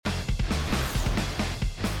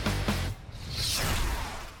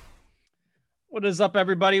What is up,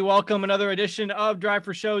 everybody? Welcome another edition of Drive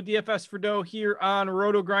for Show, DFS for Dough here on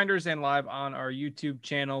Roto Grinders and live on our YouTube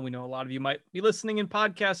channel. We know a lot of you might be listening in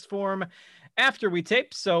podcast form after we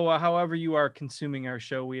tape. So however you are consuming our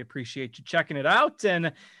show, we appreciate you checking it out.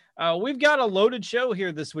 And we've got a loaded show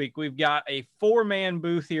here this week. We've got a 4-man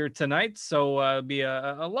booth here tonight. So it'll be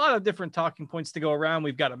a lot of different talking points to go around.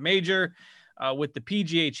 We've got a major with the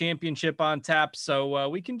PGA Championship on tap. So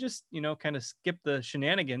we can just, kind of skip the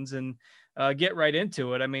shenanigans and get right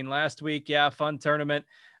into it. I mean, last week, fun tournament,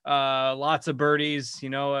 lots of birdies,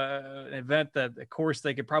 an event that, of course,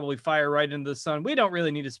 they could probably fire right into the sun. We don't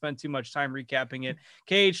really need to spend too much time recapping it.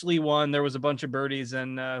 KH Lee won. There was a bunch of birdies,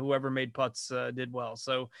 and whoever made putts did well.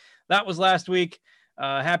 So that was last week.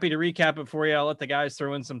 Happy to recap it for you. I'll let the guys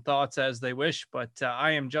throw in some thoughts as they wish, but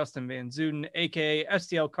I am Justin Van Zuden, aka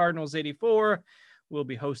STL Cardinals 84. We'll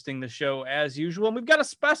be hosting the show as usual. And we've got a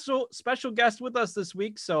special guest with us this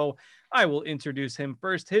week, so I will introduce him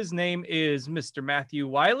first. His name is Mr. Matthew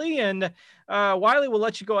Wiley, and Wiley, will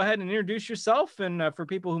let you go ahead and introduce yourself. And for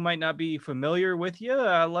people who might not be familiar with you,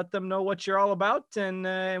 let them know what you're all about and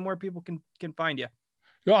where people can find you.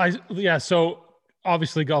 So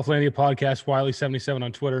obviously Golflandia podcast, Wiley77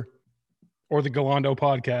 on Twitter, or the Galando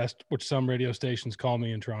podcast, which some radio stations call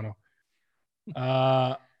me in Toronto.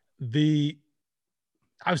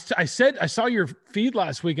 I saw your feed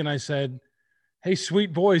last week and I said, "Hey,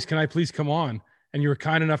 sweet boys, can I please come on?" And you were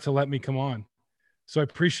kind enough to let me come on. So I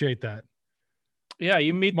appreciate that. Yeah,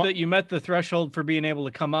 you met the threshold for being able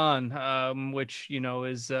to come on, which,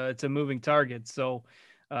 is it's a moving target. So,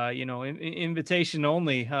 invitation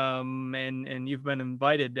only. And you've been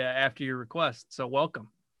invited after your request. So welcome.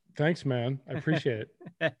 Thanks, man. I appreciate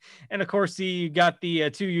it. And of course, you got the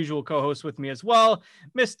two usual co-hosts with me as well.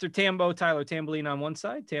 Mr. Tambo, Tyler Tamboline on one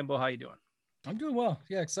side. Tambo, how you doing? I'm doing well.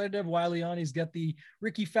 Yeah, excited to have Wiley on. He's got the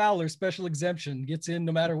Ricky Fowler special exemption. Gets in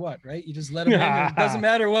no matter what, right? You just let him in. It doesn't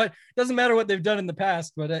matter what they've done in the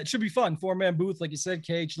past, but it should be fun. 4-man booth, like you said.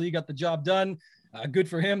 KH Lee got the job done. Good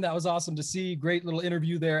for him. That was awesome to see. Great little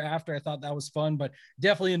interview there after. I thought that was fun, but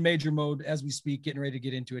definitely in major mode as we speak, getting ready to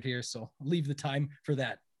get into it here. So I'll leave the time for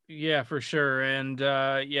that. Yeah, for sure. And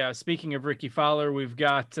speaking of Ricky Fowler, we've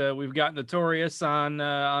got Notorious on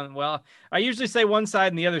well, I usually say one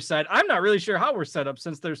side and the other side. I'm not really sure how we're set up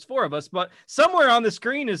since there's 4 of us, but somewhere on the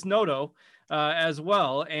screen is Noto as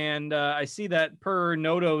well. And I see that per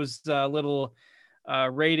Noto's little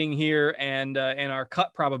rating here and our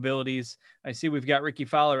cut probabilities, I see we've got Ricky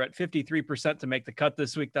Fowler at 53% to make the cut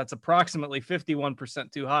this week. That's approximately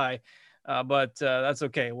 51% too high. But that's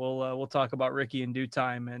okay. We'll talk about Ricky in due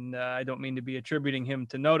time. And I don't mean to be attributing him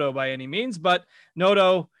to Noto by any means, but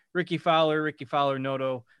Noto, Ricky Fowler,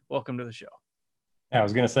 Noto, welcome to the show. Yeah, I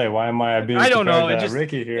was going to say, why am I being I don't know.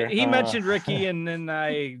 Ricky here? He mentioned Ricky and then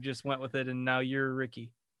I just went with it. And now you're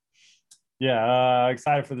Ricky. Yeah,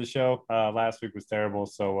 excited for the show. Last week was terrible.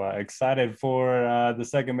 So excited for the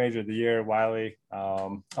second major of the year. Wiley,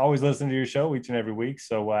 always listen to your show each and every week.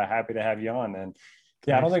 So happy to have you on. And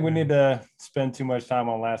yeah, I don't think we need to spend too much time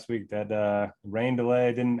on last week. That rain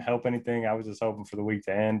delay didn't help anything. I was just hoping for the week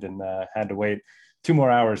to end and had to wait 2 more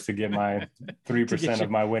hours to get my 3% of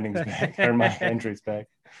my winnings back or my entries back.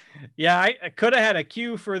 Yeah, I could have had a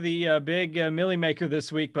cue for the big Millie Maker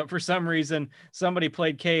this week, but for some reason, somebody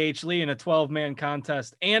played KH Lee in a 12-man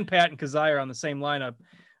contest and Pat and Kazire on the same lineup.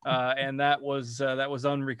 And that was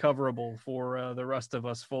unrecoverable for the rest of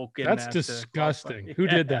us folk. That's disgusting. Who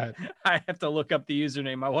did that? I have to look up the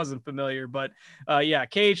username. I wasn't familiar, but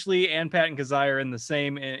KH Lee and Pat and Kazire in the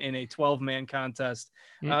same in a 12-man contest.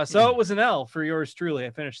 So it was an L for yours truly.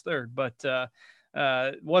 I finished third, but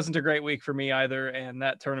it wasn't a great week for me either. And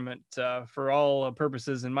that tournament, for all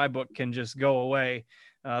purposes in my book, can just go away.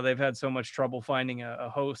 They've had so much trouble finding a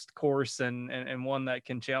host course and one that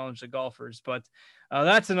can challenge the golfers, but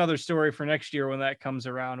that's another story for next year when that comes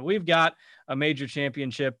around. We've got a major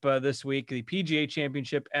championship this week, the PGA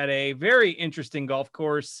Championship at a very interesting golf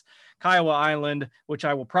course, Kiowa Island, which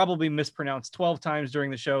I will probably mispronounce 12 times during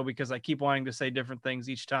the show because I keep wanting to say different things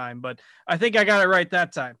each time, but I think I got it right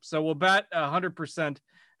that time. So we'll bet 100%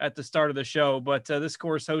 at the start of the show, but this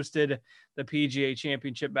course hosted the PGA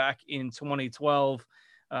Championship back in 2012.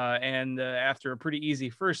 And after a pretty easy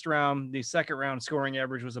first round, the second round scoring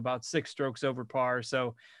average was about 6 strokes over par.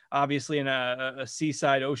 So obviously in a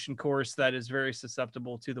seaside ocean course that is very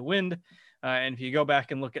susceptible to the wind. And if you go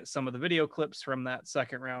back and look at some of the video clips from that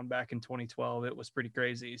second round back in 2012, it was pretty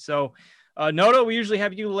crazy. So Noto, we usually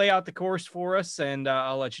have you lay out the course for us, and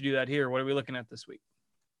I'll let you do that here. What are we looking at this week?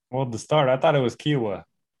 Well, to start, I thought it was Kiowa.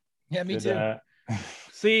 Yeah, me too.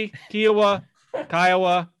 See, Kiowa,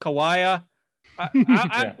 Kiowa, Kawaya.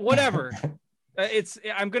 Whatever.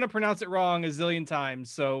 I'm going to pronounce it wrong a zillion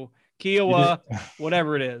times. So Kiowa,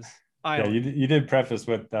 whatever it is. Island. Yeah, you did preface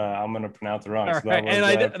with I'm going to pronounce it wrong. All so right.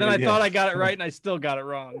 that was, then I thought I got it right, and I still got it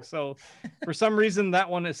wrong. So for some reason, that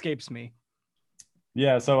one escapes me.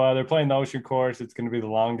 Yeah, so they're playing the Ocean Course. It's going to be the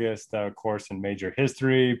longest course in major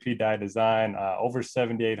history. P-Dye design, over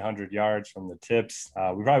 7,800 yards from the tips.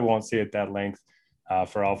 We probably won't see it that length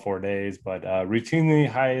for all 4 days, but routinely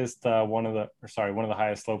highest one of the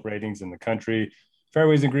highest slope ratings in the country.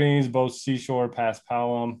 Fairways and greens, both seashore past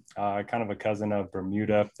Palom, kind of a cousin of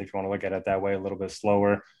Bermuda, if you want to look at it that way, a little bit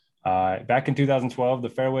slower. Back in 2012, the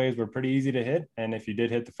fairways were pretty easy to hit. And if you did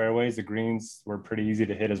hit the fairways, the greens were pretty easy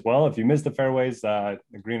to hit as well. If you missed the fairways, the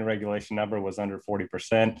green regulation number was under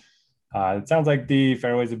 40%. It sounds like the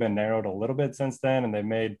fairways have been narrowed a little bit since then, and they've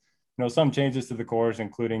made, some changes to the course,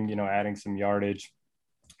 including, adding some yardage.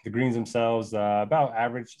 The greens themselves, about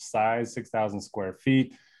average size, 6,000 square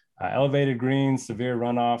feet. Elevated greens, severe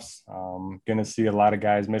runoffs. Going to see a lot of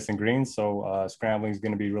guys missing greens, so scrambling is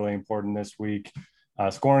going to be really important this week.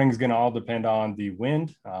 Scoring is going to all depend on the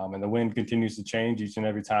wind, and the wind continues to change each and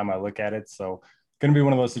every time I look at it. So it's going to be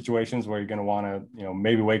one of those situations where you're going to want to,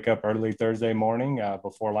 maybe wake up early Thursday morning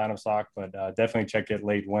before lineup stock, but definitely check it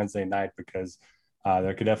late Wednesday night because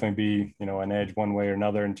there could definitely be, an edge one way or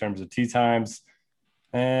another in terms of tee times.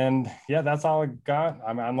 And yeah, that's all I got.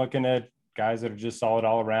 I'm looking at guys that are just solid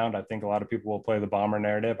all around. I think a lot of people will play the bomber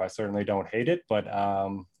narrative. I certainly don't hate it, but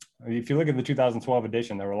if you look at the 2012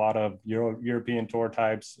 edition, there were a lot of European tour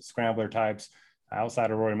types, scrambler types,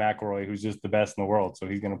 outside of Rory McIlroy, who's just the best in the world. So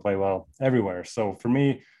he's going to play well everywhere. So for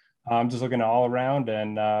me, I'm just looking at all around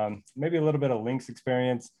and maybe a little bit of links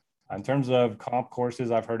experience. In terms of comp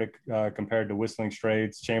courses, I've heard it compared to Whistling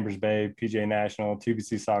Straits, Chambers Bay, PGA National,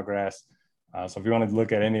 TBC Sawgrass. So if you want to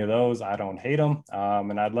look at any of those, I don't hate them.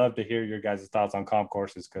 And I'd love to hear your guys' thoughts on comp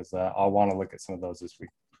courses because I'll want to look at some of those this week.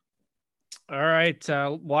 All right,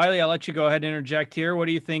 Wiley, I'll let you go ahead and interject here. What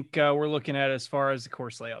do you think we're looking at as far as the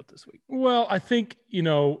course layout this week? Well, I think,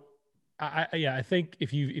 I think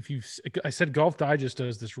I said Golf Digest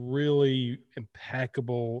does this really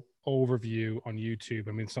impeccable overview on YouTube.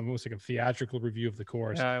 I mean, it's almost like a theatrical review of the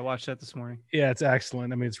course. Yeah, I watched that this morning. Yeah, it's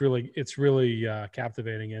excellent. I mean, it's really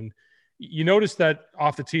captivating. And you notice that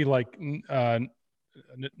off the tee, like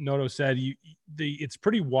Noto said, it's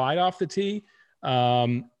pretty wide off the tee.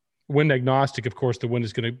 Wind agnostic, of course, the wind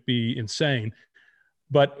is going to be insane.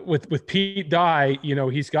 But with Pete Dye,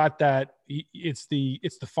 he's got that. It's the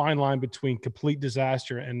fine line between complete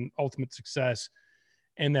disaster and ultimate success,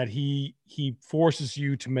 and that he forces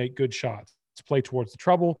you to make good shots, to play towards the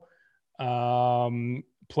trouble,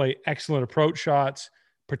 play excellent approach shots.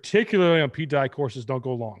 Particularly on Pete Dye courses, don't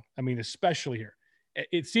go long. I mean, especially here,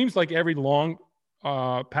 it seems like every long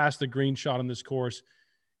past the green shot on this course,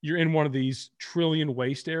 you're in one of these trillion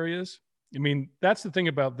waste areas. I mean, that's the thing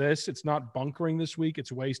about this. It's not bunkering this week.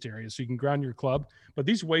 It's waste areas. So you can ground your club, but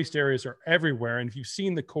these waste areas are everywhere. And if you've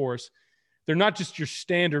seen the course, they're not just your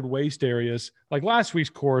standard waste areas. Like last week's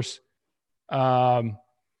course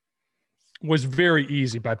was very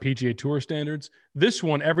easy by PGA Tour standards. This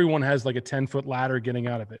one, everyone has like a 10-foot ladder getting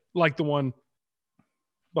out of it, like the one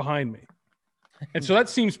behind me. And so that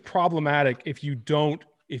seems problematic if you don't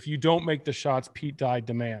make the shots Pete Dye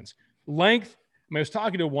demands. Length, I mean, I was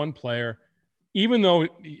talking to one player, even though,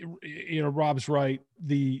 Rob's right,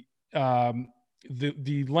 the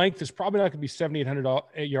length is probably not going to be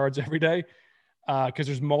 7,800 yards every day because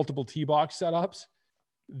there's multiple tee box setups.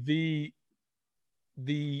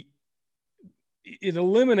 It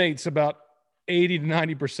eliminates about 80 to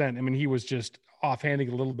 90%. I mean, he was just offhanding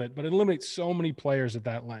a little bit, but it eliminates so many players at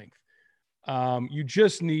that length. You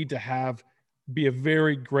just need to be a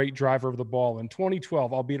very great driver of the ball. In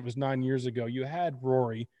 2012, albeit it was 9 years ago, you had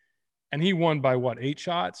Rory, and he won by 8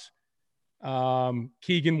 shots.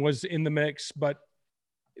 Keegan was in the mix, but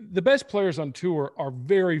the best players on tour are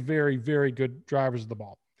very, very, very good drivers of the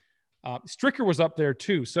ball. Stricker was up there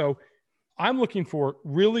too. So I'm looking for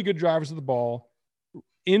really good drivers of the ball,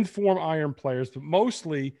 in-form iron players, but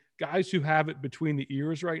mostly guys who have it between the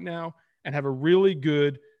ears right now and have a really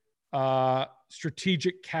good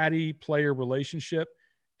strategic caddy player relationship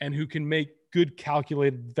and who can make good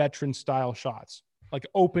calculated veteran style shots, like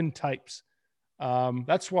open types.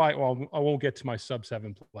 That's why, well, I won't get to my sub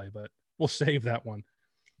 7 play, but we'll save that one.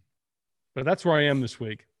 But that's where I am this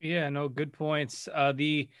week. Yeah, no, good points.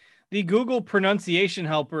 The Google pronunciation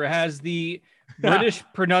helper has the British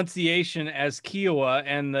pronunciation as Kiowa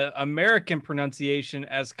and the American pronunciation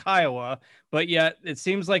as Kiowa, but yet it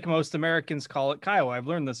seems like most Americans call it Kiowa. I've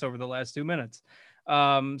learned this over the last 2 minutes.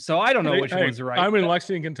 So I don't know which one's right. I'm in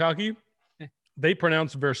Lexington, Kentucky. They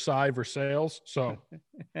pronounce Versailles. So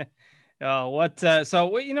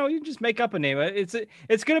you just make up a name. It's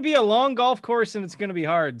going to be a long golf course and it's going to be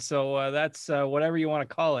hard. So that's whatever you want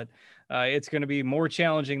to call it. It's going to be more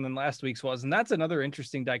challenging than last week's was. And that's another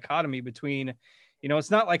interesting dichotomy between,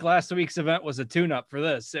 it's not like last week's event was a tune-up for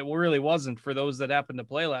this. It really wasn't for those that happened to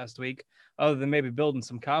play last week, other than maybe building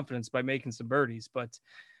some confidence by making some birdies. But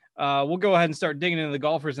we'll go ahead and start digging into the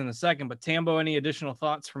golfers in a second. But Tambo, any additional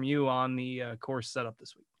thoughts from you on the course setup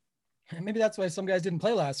this week? Maybe that's why some guys didn't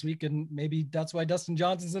play last week, and maybe that's why Dustin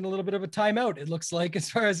Johnson's in a little bit of a timeout. It looks like, as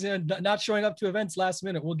far as not showing up to events last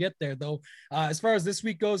minute. We'll get there though. As far as this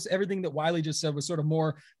week goes, everything that Wiley just said was sort of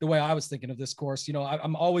more the way I was thinking of this course.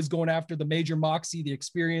 I'm always going after the major moxie, the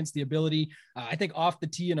experience, the ability. I think off the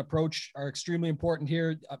tee and approach are extremely important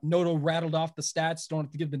here. Noto rattled off the stats. Don't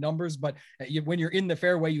have to give the numbers, but when you're in the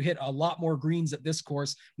fairway, you hit a lot more greens at this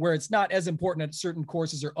course, where it's not as important at certain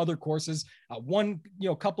courses or other courses.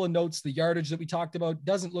 Couple of notes. The yardage that we talked about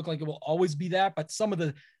doesn't look like it will always be that, but some of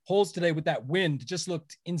the holes today with that wind just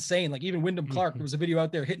looked insane. Like even Wyndham Clark, there was a video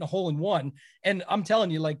out there hitting a hole in one. And I'm telling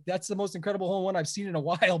you, like, that's the most incredible hole in one I've seen in a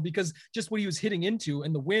while, because just what he was hitting into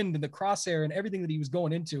and the wind and the crosshair and everything that he was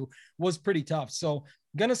going into was pretty tough. So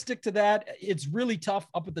going to stick to that. It's really tough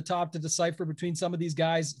up at the top to decipher between some of these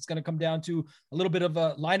guys. It's going to come down to a little bit of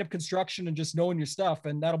a lineup construction and just knowing your stuff.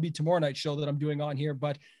 And that'll be tomorrow night's show that I'm doing on here.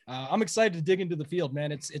 But I'm excited to dig into the field,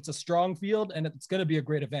 man. It's a strong field and it's going to be a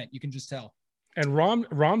great event. You can just tell. And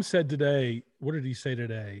Rom said today, what did he say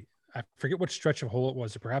today? I forget what stretch of hole it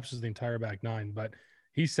was. Perhaps it was the entire back nine, but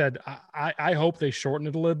he said, I hope they shorten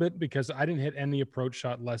it a little bit, because I didn't hit any approach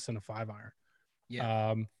shot less than a 5-iron.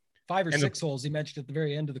 Yeah. 5 or 6 holes he mentioned at the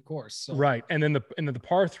very end of the course. So. Right. And then the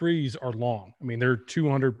par threes are long. I mean, they're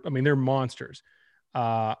 200. I mean, they're monsters.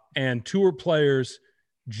 And tour players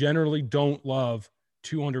generally don't love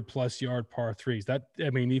 200 plus yard par threes.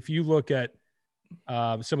 If you look at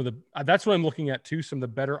some of the, that's what I'm looking at too. Some of the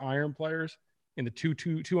better iron players in the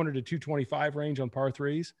 200 to 225 range on par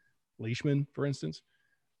threes, Leishman, for instance,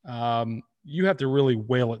 you have to really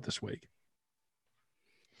whale it this week.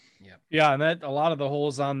 Yeah, and that a lot of the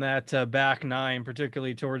holes on that back nine,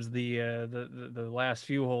 particularly towards the last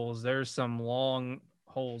few holes, there's some long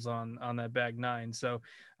holes on that back nine. So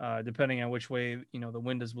depending on which way the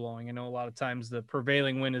wind is blowing, I know a lot of times the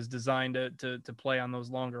prevailing wind is designed to play on those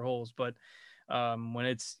longer holes, but when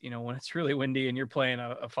it's really windy and you're playing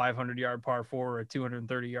a 500-yard par 4 or a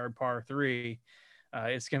 230-yard par 3,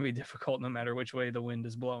 it's going to be difficult no matter which way the wind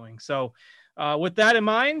is blowing. So with that in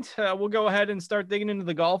mind, we'll go ahead and start digging into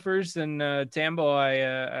the golfers. And Tambo,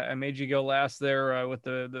 I made you go last there with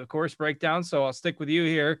the course breakdown, so I'll stick with you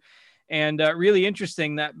here. And really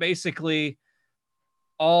interesting that basically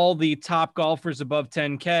all the top golfers above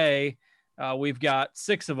 10K, we've got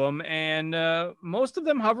 6 of them, and most of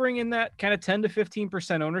them hovering in that kind of 10 to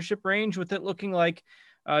 15% ownership range, with it looking like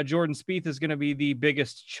Jordan Spieth is going to be the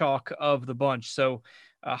biggest chalk of the bunch. So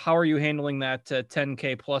how are you handling that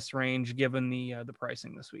 10K plus range given the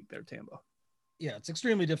pricing this week there, Tambo? Yeah, it's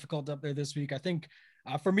extremely difficult up there this week. I think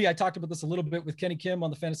for me, I talked about this a little bit with Kenny Kim on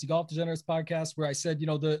the Fantasy Golf Degenerates podcast, where I said,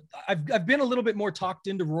 I've been a little bit more talked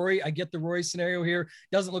into Rory. I get the Rory scenario here.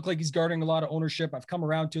 Doesn't look like he's garnering a lot of ownership. I've come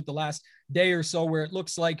around to it the last day or so, where it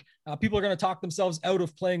looks like people are going to talk themselves out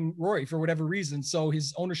of playing Rory for whatever reason. So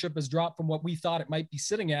his ownership has dropped from what we thought it might be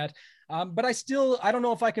sitting at. But I don't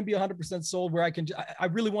know if I can be 100% sold where I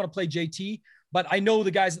really want to play JT, but I know the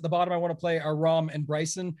guys at the bottom I want to play are Rahm and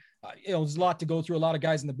Bryson. There's a lot to go through, a lot of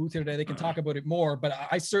guys in the booth here today. They can talk about it more, but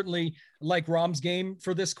I certainly like Rahm's game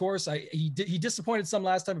for this course. He disappointed some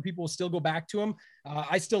last time, but people will still go back to him.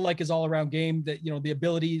 I still like his all around game, that, the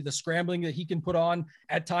ability, the scrambling that he can put on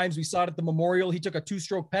at times. We saw it at the Memorial. He took a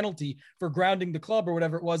 2-stroke penalty for grounding the club or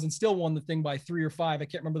whatever it was, and still won the thing by 3 or 5. I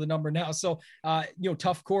can't remember the number now. So,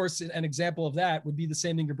 tough course. An example of that would be the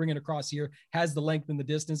same thing you're bringing across here, has the length and the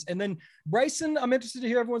distance. And then Bryson, I'm interested to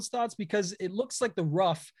hear everyone's thoughts, because it looks like the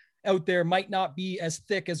rough out there might not be as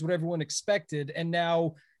thick as what everyone expected. And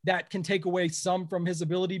now that can take away some from his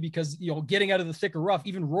ability, because, getting out of the thicker rough,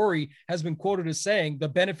 even Rory has been quoted as saying the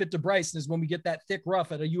benefit to Bryson is when we get that thick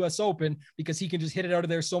rough at a US Open, because he can just hit it out of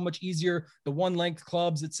there so much easier, the one length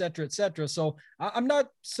clubs, et cetera, et cetera. So I'm not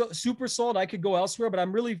so super sold. I could go elsewhere, but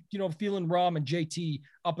I'm really, feeling Rahm and JT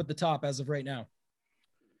up at the top as of right now.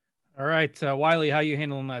 All right, Wiley, how are you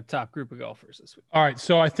handling that top group of golfers this week? All right,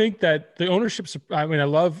 so I think that the ownership, I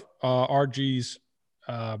love RG's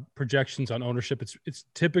projections on ownership. It's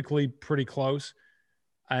typically pretty close,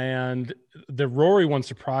 and the Rory one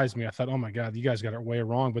surprised me. I thought, oh my God, you guys got it way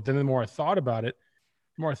wrong. But then the more I thought about it,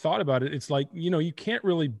 it's like, you can't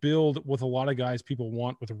really build with a lot of guys people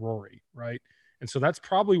want with Rory, right? And so that's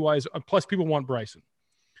probably why, plus people want Bryson,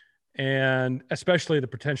 and especially the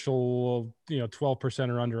potential, 12%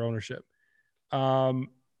 or under ownership.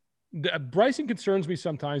 Bryson concerns me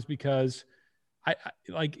sometimes because I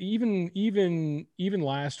like even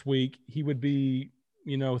last week, he would be,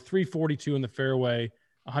 342 in the fairway,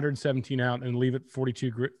 117 out, and leave it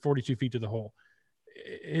 42 feet to the hole.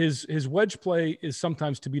 His wedge play is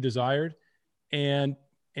sometimes to be desired. And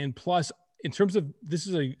plus, in terms of, this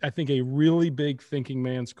is I think a really big thinking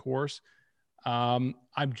man's course. I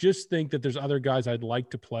just think that there's other guys I'd like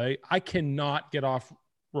to play. I cannot get off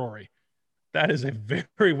Rory. That is a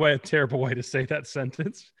very terrible way to say that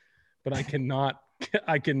sentence, but I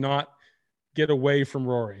cannot get away from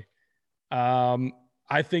Rory.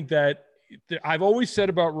 I think that I've always said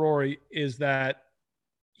about Rory is that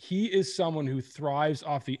he is someone who thrives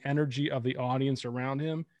off the energy of the audience around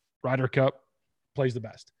him. Ryder Cup, plays the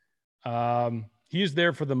best. He is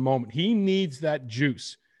there for the moment. He needs that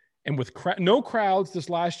juice. And with no crowds this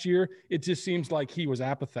last year, it just seems like he was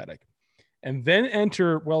apathetic. And then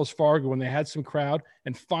enter Wells Fargo when they had some crowd,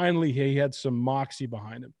 and finally he had some moxie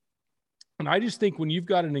behind him. And I just think when you've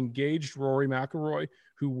got an engaged Rory McIlroy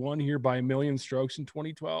who won here by 1 million strokes in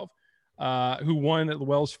 2012, who won at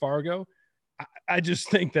Wells Fargo, I just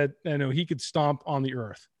think that he could stomp on the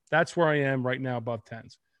earth. That's where I am right now, above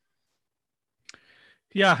 10s.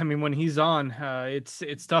 Yeah, I mean, when he's on,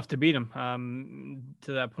 it's tough to beat him.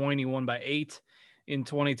 To that point, he won by 8 in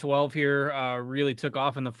 2012 here, really took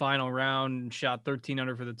off in the final round and shot 13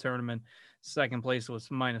 under for the tournament. Second place was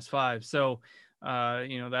 -5. So,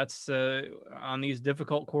 that's on these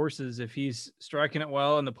difficult courses. If he's striking it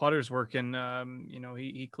well and the putter's working,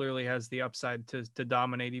 he clearly has the upside to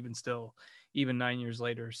dominate even 9 years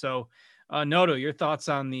later. So, Noto, your thoughts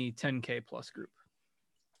on the 10K plus group?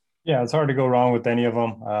 Yeah, it's hard to go wrong with any of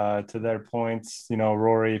them. To their points,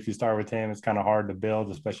 Rory, if you start with him, it's kind of hard to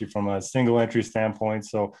build, especially from a single entry standpoint.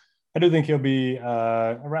 So I do think he'll be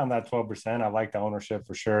around that 12%. I like the ownership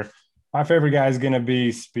for sure. My favorite guy is going to be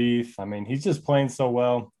Spieth. I mean, he's just playing so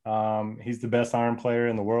well. He's the best iron player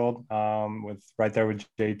in the world, with right there with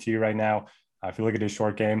JT right now. If you look at his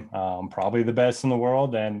short game, probably the best in the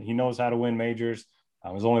world, and he knows how to win majors.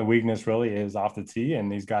 His only weakness really is off the tee,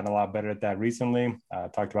 and he's gotten a lot better at that recently.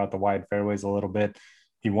 Talked about the wide fairways a little bit.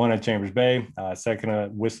 He won at Chambers Bay, second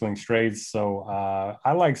at Whistling Straits. So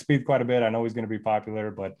I like Spieth quite a bit. I know he's going to be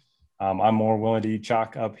popular, but I'm more willing to eat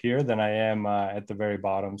chalk up here than I am at the very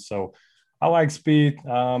bottom. So I like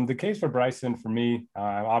Spieth. The case for Bryson for me,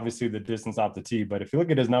 obviously the distance off the tee, but if you look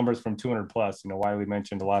at his numbers from 200 plus, Wiley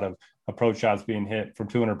mentioned a lot of approach shots being hit from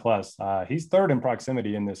 200 plus. He's third in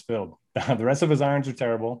proximity in this field. The rest of his irons are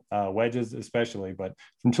terrible, wedges especially, but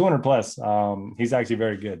from 200 plus, he's actually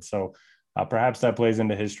very good. So perhaps that plays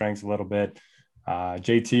into his strengths a little bit.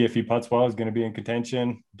 JT, if he putts well, is going to be in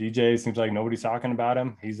contention. DJ seems like nobody's talking about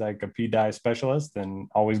him. He's like a P-dye specialist and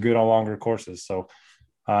always good on longer courses. So,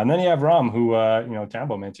 and then you have Rahm, who,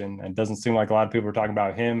 Tambo mentioned, and doesn't seem like a lot of people are talking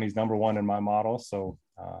about him. He's number one in my model. So,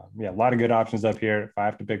 a lot of good options up here. If I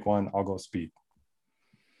have to pick one, I'll go Spieth.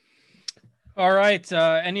 All right.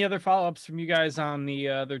 Any other follow-ups from you guys on the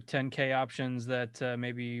other 10K options that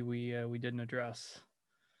maybe we didn't address?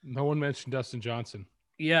 No one mentioned Dustin Johnson.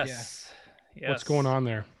 Yes. What's going on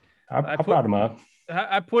there? I brought him up.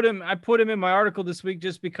 I put him in my article this week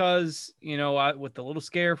just because, with the little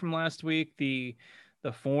scare from last week, the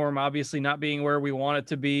form obviously not being where we want it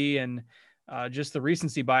to be, and just the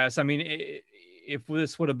recency bias. I mean, if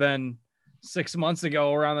this would have been 6 months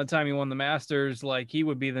ago around the time he won the Masters, like, he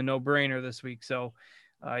would be the no-brainer this week. So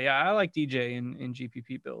I like DJ in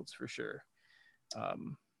GPP builds for sure.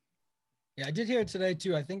 Yeah, I did hear today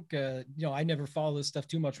too. I think, I never follow this stuff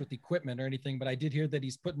too much with equipment or anything, but I did hear that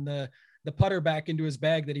he's putting the putter back into his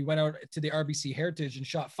bag that he went out to the RBC Heritage and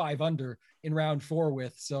shot 5 under in round 4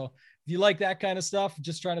 with. So if you like that kind of stuff,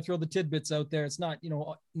 just trying to throw the tidbits out there. It's not,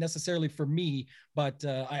 necessarily for me, but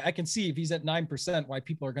I can see if he's at 9%, why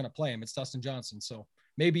people are going to play him. It's Dustin Johnson. So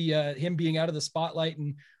maybe him being out of the spotlight,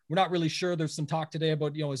 and we're not really sure. There's some talk today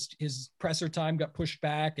about, his presser time got pushed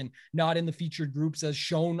back and not in the featured groups as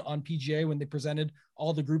shown on PGA when they presented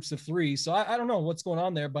all the groups of 3. So I don't know what's going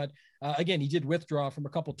on there, but again, he did withdraw from a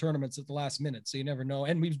couple tournaments at the last minute. So you never know.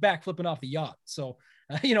 And he's back flipping off the yacht. So,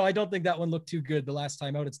 I don't think that one looked too good the last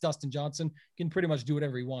time out. It's Dustin Johnson. Can pretty much do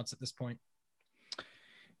whatever he wants at this point.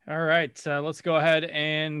 All right, let's go ahead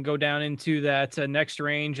and go down into that next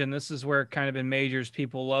range. And this is where kind of in majors,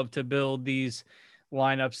 people love to build these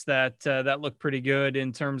lineups that look pretty good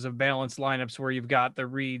in terms of balanced lineups, where you've got the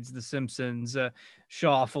Reeds, the Simpsons,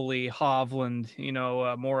 Schauffele, Hovland,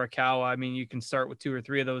 Morikawa. I mean, you can start with 2 or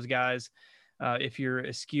 3 of those guys. if you're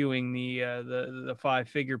skewing the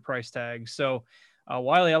 5-figure price tag. So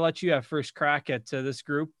Wiley, I'll let you have first crack at this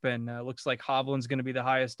group, and looks like Hovland's going to be the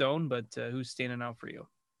highest owned, but who's standing out for you?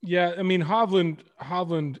 Yeah, I mean,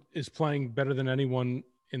 Hovland is playing better than anyone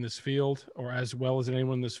in this field, or as well as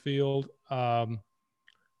anyone in this field.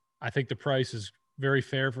 I think the price is very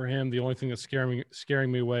fair for him. The only thing that's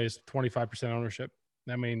scaring me away is 25% ownership.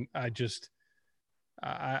 I mean, I don't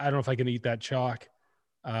know if I can eat that chalk.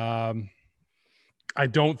 I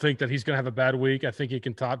don't think that he's going to have a bad week. I think he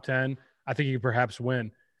can top 10. I think he can perhaps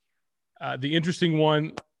win. The interesting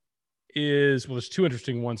one is, well, there's two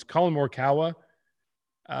interesting ones. Colin Morikawa,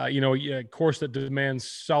 a course that demands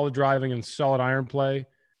solid driving and solid iron play,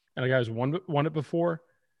 and a guy who's won it before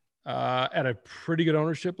at a pretty good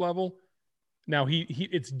ownership level. Now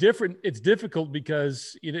it's different. It's difficult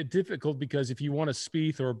because if you want a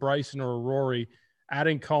Spieth or a Bryson or a Rory,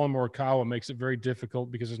 adding Colin Morikawa makes it very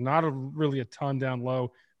difficult because there's not really a ton down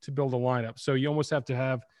low to build a lineup. So you almost have to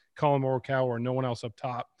have Colin Morikawa or no one else up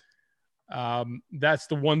top. That's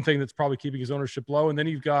the one thing that's probably keeping his ownership low. And then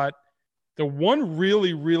you've got the one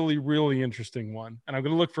really, really, really interesting one, and I'm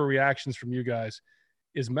going to look for reactions from you guys,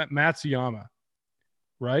 is Matsuyama,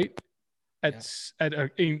 right? At an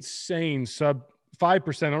insane sub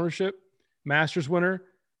 5% ownership, Masters winner.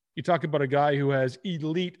 You talk about a guy who has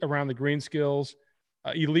elite around the green skills,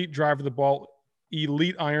 elite driver of the ball,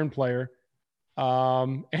 elite iron player,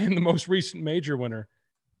 and the most recent major winner.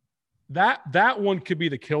 That one could be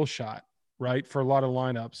the kill shot, right, for a lot of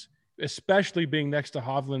lineups, especially being next to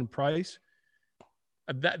Hovland and Price.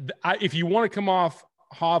 If you want to come off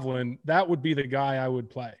Hovland, that would be the guy I would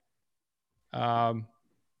play.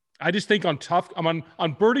 I just think on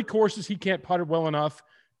birdie courses, he can't putt it well enough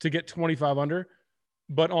to get 25 under.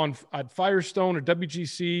 But at Firestone or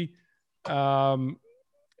WGC,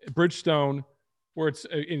 Bridgestone, where it's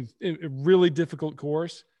a really difficult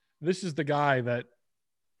course, this is the guy that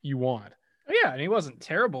you want. Yeah, and he wasn't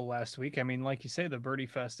terrible last week. I mean, like you say, the Birdie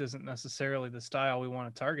Fest isn't necessarily the style we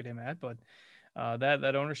want to target him at, but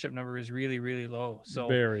that ownership number is really, really low. So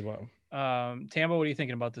very low. Tambo, what are you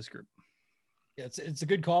thinking about this group? Yeah, it's a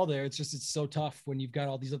good call there. It's so tough when you've got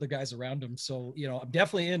all these other guys around him. So, I'm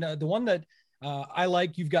definitely in the one that I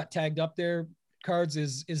like. You've got tagged up there, cards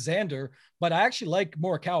is Xander, but I actually like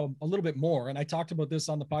Morikawa a little bit more. And I talked about this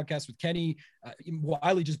on the podcast with Kenny.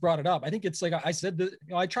 Wiley just brought it up. I think it's like I said that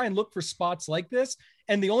I try and look for spots like this.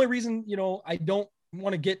 And the only reason, I don't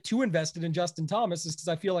want to get too invested in Justin Thomas is because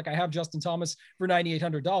I feel like I have Justin Thomas for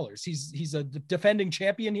 $9,800. He's a defending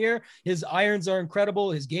champion here. His irons are incredible.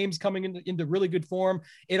 His game's coming into really good form.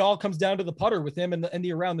 It all comes down to the putter with him and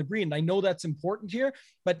the around the green. And I know that's important here,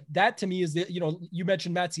 but that to me is you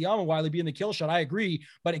mentioned Matsuyama, Wiley being the kill shot. I agree,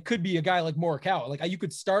 but it could be a guy like Morikawa. Like you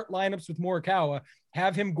could start lineups with Morikawa,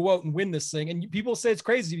 have him go out and win this thing. And people say it's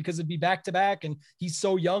crazy because it'd be back to back and he's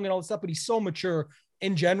so young and all this stuff, but he's so mature.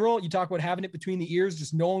 In general, you talk about having it between the ears,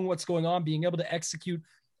 just knowing what's going on, being able to execute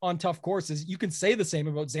on tough courses. You can say the same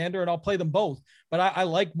about Xander, and I'll play them both. But I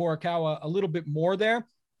like Morikawa a little bit more there.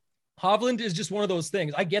 Hovland is just one of those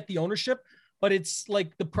things. I get the ownership, but it's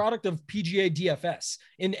like the product of PGA DFS.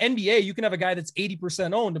 In NBA, you can have a guy that's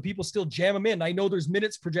 80% owned and people still jam him in. I know there's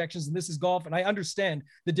minutes projections and this is golf, and I understand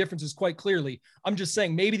the differences quite clearly. I'm just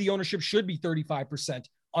saying maybe the ownership should be 35%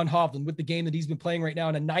 on Hovland with the game that he's been playing right now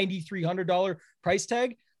and a $9,300 price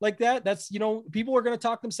tag like that. That's, people are going to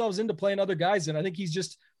talk themselves into playing other guys. And I think he's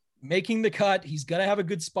just making the cut. He's going to have a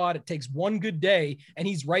good spot. It takes one good day and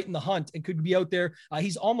he's right in the hunt and could be out there.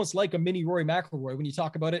 He's almost like a mini Rory McIlroy when you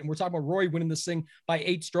talk about it. And we're talking about Rory winning this thing by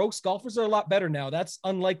 8 strokes. Golfers are a lot better now. That's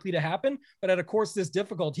unlikely to happen, but at a course this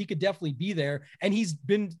difficult, he could definitely be there. And he's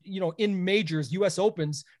been, in majors, US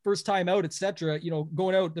Opens, first time out, et cetera,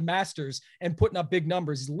 going out the Masters and putting up big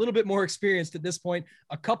numbers. He's a little bit more experienced at this point,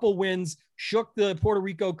 a couple wins, shook the Puerto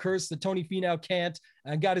Rico curse that Tony Finau can't,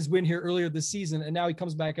 and got his win here earlier this season. And now he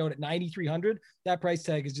comes back out at 9,300. That price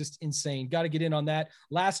tag is just insane. Got to get in on that.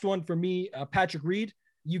 Last one for me, Patrick Reed.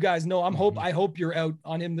 You guys know I hope you're out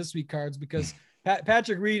on him this week, cards, because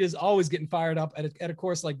Patrick Reed is always getting fired up at a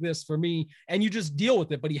course like this for me. And you just deal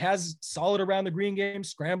with it, but he has solid around the green game,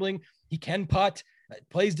 scrambling. He can putt,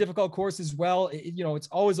 plays difficult courses well. It's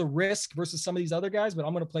always a risk versus some of these other guys, but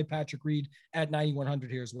I'm going to play Patrick Reed at 9,100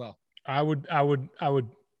 here as well. I would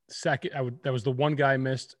second. That was the one guy I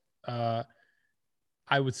missed.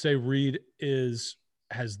 I would say Reed has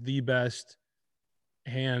the best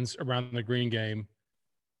hands around the green game,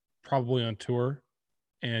 probably on tour.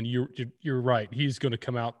 And you're right. He's going to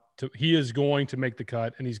come out he is going to make the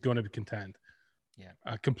cut and he's going to contend.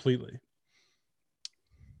 Yeah, completely.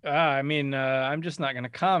 I mean, I'm just not going to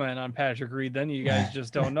comment on Patrick Reed. Then you guys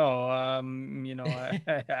just don't know.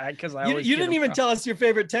 Because I You always didn't even wrong. tell us your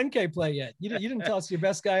favorite 10K play yet. You didn't tell us your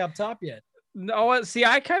best guy up top yet. No, see,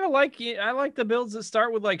 I kind of like the builds that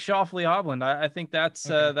start with like Shoffley Hovland. I think that's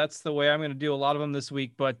the way I'm going to do a lot of them this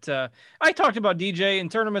week. But I talked about DJ in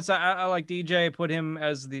tournaments. I like DJ. I put him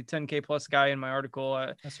as the 10K plus guy in my article.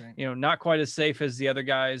 That's right. Not quite as safe as the other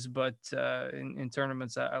guys, but in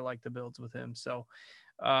tournaments, I like the builds with him. So,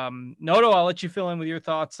 Noto, I'll let you fill in with your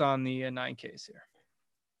thoughts on the 9Ks here.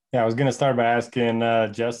 Yeah, I was going to start by asking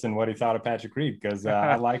Justin what he thought of Patrick Reed, because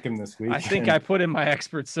I like him this week. I think I put in my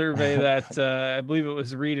expert survey that I believe it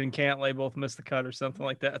was Reed and Cantlay both missed the cut or something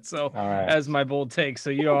like that. So as my bold take, so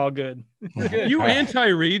you're all good. You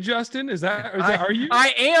anti-Reed, Justin? Are you?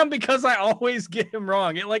 I am, because I always get him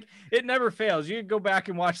wrong. It never fails. You can go back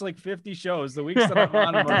and watch like 50 shows. The weeks that I'm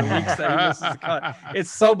on him are the weeks that he misses the cut.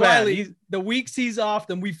 It's so bad. The weeks he's off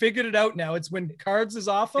them, we figured it out now. It's when Cards is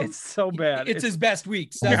off him. It's so bad. It's his best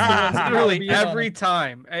weeks. That's the ones literally every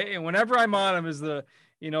time. And whenever I'm on him is the,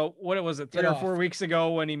 what was it, 3 or 4 weeks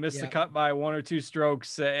ago when he missed the cut by 1 or 2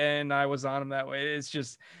 strokes, and I was on him that way. It's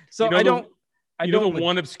just so I don't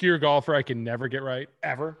one obscure golfer I can never get right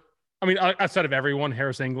ever. I mean, outside of everyone,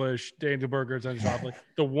 Harris English, Daniel Berger, and Shoffley,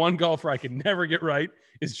 the one golfer I can never get right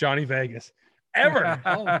is Johnny Vegas.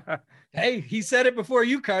 Ever. Hey, he said it before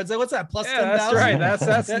you, Cards. What's that? Plus 10,000. That's right.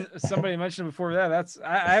 That's somebody mentioned before that.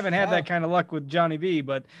 I haven't had that kind of luck with Johnny B,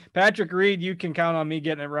 but Patrick Reed, you can count on me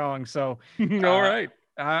getting it wrong. So all right.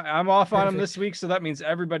 I'm off on him this week, so that means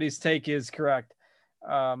everybody's take is correct.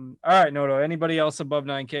 All right, Noto. Anybody else above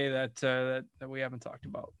 9K that we haven't talked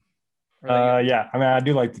about? Yeah, I mean, I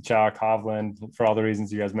do like the chalk Hovland for all the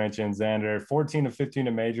reasons you guys mentioned. Xander, 14 of 15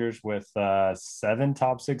 in majors with 7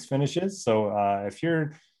 top 6 finishes. So if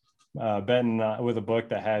you're betting with a book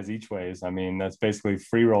that has each ways, I mean, that's basically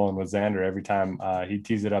free rolling with Xander every time he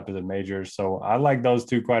tees it up as a major. So I like those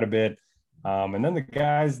two quite a bit. And then the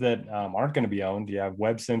guys that aren't going to be owned, you have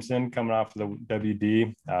Webb Simpson coming off the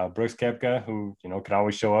WD, Brooks Koepka, who, could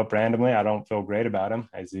always show up randomly. I don't feel great about him,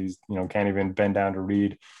 as he's, can't even bend down to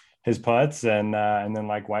read his putts. And then,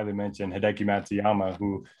 like Wiley mentioned, Hideki Matsuyama,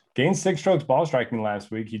 who gained 6 strokes ball striking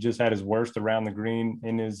last week. He just had his worst around the green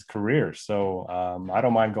in his career. So I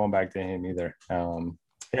don't mind going back to him either.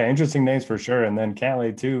 Yeah, interesting names for sure. And then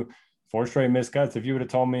Cantlay too, 4 straight missed cuts. If you would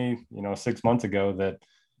have told me, 6 months ago that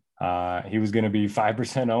he was going to be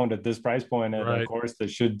 5% owned at this price point at a course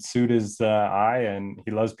that should suit his eye, and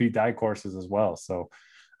he loves Pete Dye courses as well. So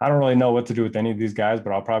I don't really know what to do with any of these guys,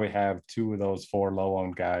 but I'll probably have 2 of those 4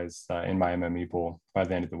 low-owned guys in my MME pool by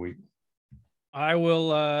the end of the week. I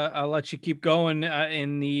will. I'll let you keep going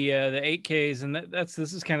in the 8Ks, and this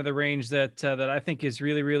is kind of the range that I think is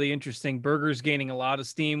really, really interesting. Berger's gaining a lot of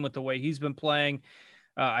steam with the way he's been playing.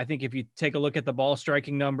 I think if you take a look at the ball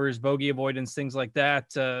striking numbers, bogey avoidance, things like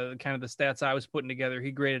that, kind of the stats I was putting together, he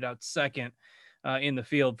graded out second in the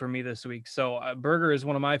field for me this week. So Berger is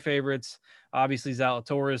one of my favorites. Obviously,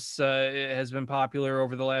 Zalatoris has been popular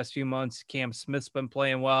over the last few months. Cam Smith's been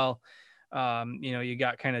playing well. You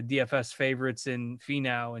got kind of DFS favorites in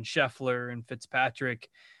Finau and Scheffler and Fitzpatrick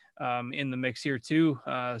in the mix here too.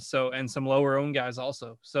 And some lower owned guys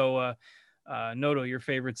also. So Noto, your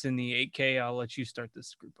favorites in the 8K. I'll let you start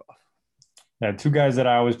this group off. Yeah, 2 guys that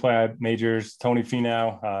I always play at majors. Tony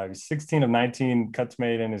Finau, 16 of 19 cuts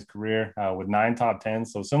made in his career with 9 top 10s.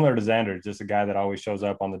 So similar to Xander, just a guy that always shows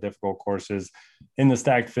up on the difficult courses in the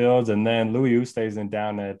stacked fields. And then Louis Oosthuizen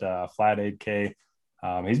down at flat 8K.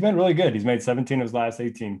 He's been really good. He's made 17 of his last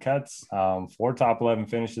 18 cuts, 4 top 11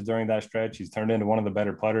 finishes during that stretch. He's turned into one of the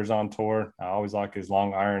better putters on tour. I always like his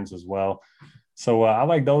long irons as well. So I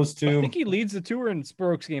like those 2. I think he leads the tour in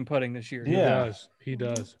strokes game putting this year. He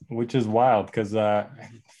does. Which is wild because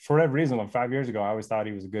for whatever reason, like 5 years ago, I always thought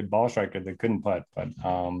he was a good ball striker that couldn't putt. But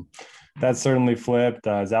that's certainly flipped.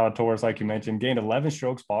 Zalatoris, like you mentioned, gained 11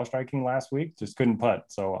 strokes ball striking last week, just couldn't putt.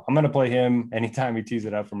 So I'm going to play him anytime he tees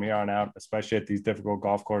it up from here on out, especially at these difficult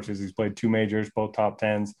golf courses. He's played 2 majors, both top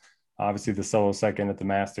 10s, obviously the solo second at the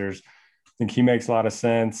Masters. I think he makes a lot of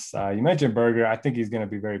sense. You mentioned Berger. I think he's going to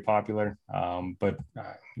be very popular, but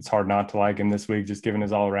it's hard not to like him this week, just given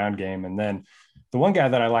his all-around game. And then the one guy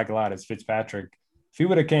that I like a lot is Fitzpatrick. If he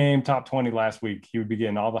would have came top 20 last week, he would be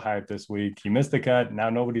getting all the hype this week. He missed the cut. Now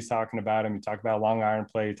nobody's talking about him. You talk about long iron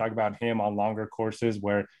play. You talk about him on longer courses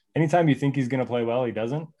where anytime you think he's going to play well, he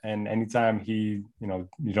doesn't. And anytime you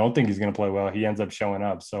don't think he's going to play well, he ends up showing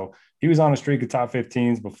up. So he was on a streak of top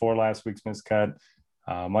 15s before last week's missed cut.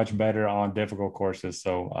 Much better on difficult courses.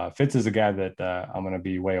 So Fitz is a guy that I'm going to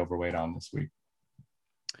be way overweight on this week.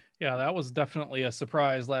 Yeah, that was definitely a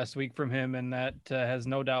surprise last week from him, and that has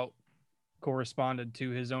no doubt corresponded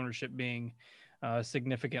to his ownership being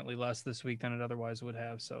significantly less this week than it otherwise would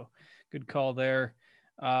have. So good call there.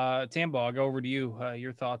 Tambog, over to you.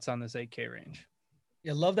 Your thoughts on this 8K range?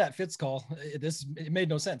 Yeah, love that Fitz call. It made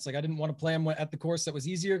no sense. Like I didn't want to play him at the course that was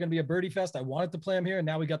easier, going to be a birdie fest. I wanted to play him here, and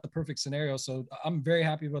now we got the perfect scenario. So I'm very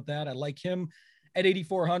happy about that. I like him at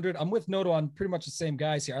 8,400. I'm with Noto on pretty much the same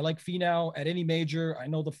guys here. I like Finau at any major. I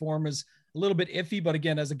know the form is a little bit iffy, but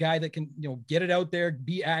again, as a guy that can, get it out there,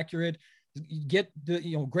 be accurate, get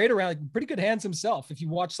the, great around, pretty good hands himself if you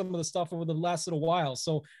watch some of the stuff over the last little while.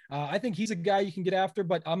 So I think he's a guy you can get after,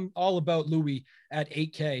 but I'm all about Louis at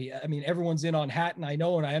 8K. I mean, everyone's in on Hatton, I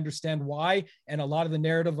know, and I understand why. And a lot of the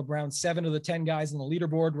narrative of around 7 of the 10 guys on the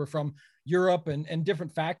leaderboard were from Europe and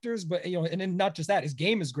different factors, but and then not just that, his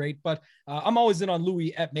game is great, but I'm always in on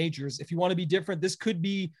Louis at majors. If you want to be different, this could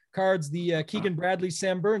be cards, the Keegan Bradley,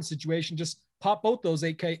 Sam Burns situation. Just pop both those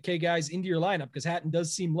 8K guys into your lineup because Hatton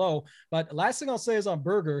does seem low. But last thing I'll say is on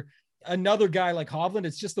Berger, another guy like Hovland,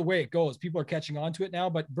 it's just the way it goes. People are catching on to it now,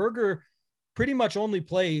 but Berger pretty much only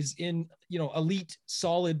plays in, elite,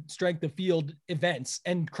 solid strength of field events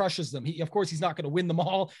and crushes them. Of course, he's not going to win them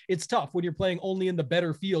all. It's tough when you're playing only in the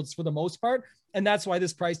better fields for the most part. And that's why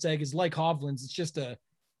this price tag is like Hovland's.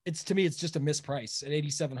 To me, it's just a misprice at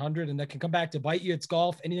 8,700, and that can come back to bite you. It's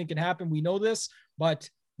golf. Anything can happen. We know this, but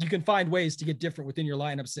you can find ways to get different within your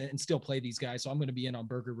lineups and still play these guys. So I'm going to be in on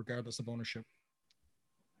Berger regardless of ownership.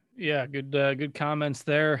 Yeah, good comments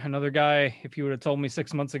there. Another guy, if you would have told me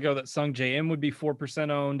 6 months ago that Sung J M would be 4%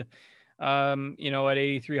 owned, at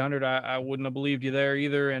 8,300, I wouldn't have believed you there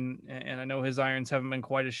either. And I know his irons haven't been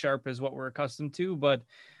quite as sharp as what we're accustomed to, but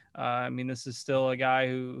this is still a guy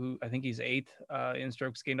who I think he's 8th in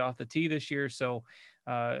strokes gained off the tee this year. So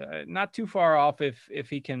not too far off if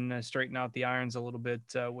he can straighten out the irons a little bit,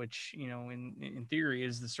 which, in theory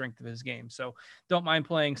is the strength of his game. So don't mind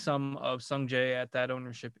playing some of Sung Jae at that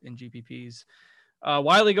ownership in GPPs.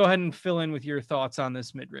 Wiley, go ahead and fill in with your thoughts on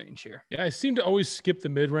this mid-range here. Yeah, I seem to always skip the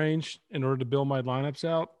mid-range in order to build my lineups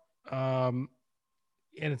out. And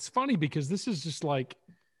it's funny because this is just like,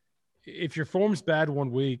 if your form's bad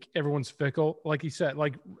one week, everyone's fickle. Like he said,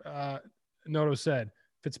 like Noto said,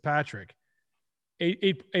 Fitzpatrick,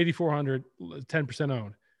 8,400, 10%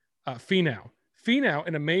 owned. Finau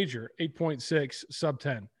in a major, 8.6, sub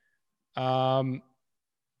 10. I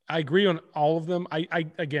agree on all of them.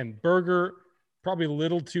 Again, Berger, probably a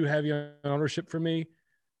little too heavy on ownership for me.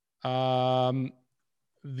 The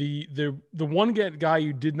one guy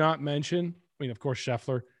you did not mention, of course,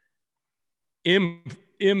 Scheffler. M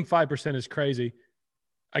 5% is crazy.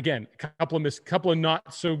 Again, couple of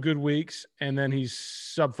not so good weeks, and then he's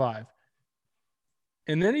sub 5.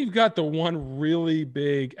 And then you've got the one really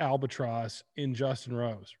big albatross in Justin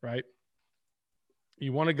Rose, right?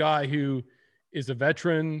 You want a guy who is a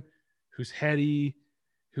veteran, who's heady,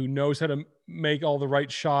 who knows how to make all the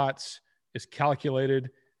right shots, is calculated,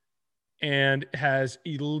 and has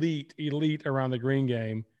elite around the green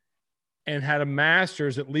game, and had a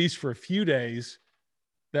Masters at least for a few days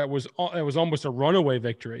that was almost a runaway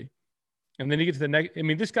victory. And then you get to the next.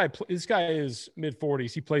 This guy is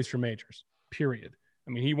mid-40s. He plays for majors, period.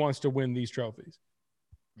 He wants to win these trophies.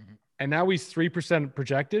 Mm-hmm. And now he's 3%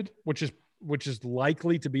 projected, which is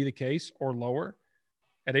likely to be the case or lower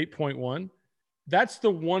at 8.1. That's the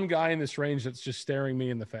one guy in this range that's just staring me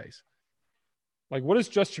in the face. Like, what does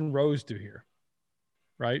Justin Rose do here?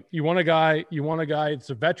 Right? You want a guy that's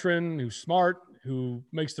a veteran, who's smart, who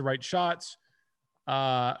makes the right shots,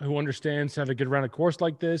 who understands how to get around a course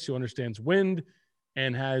like this, who understands wind,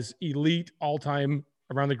 and has elite all-time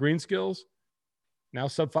around the green skills. Now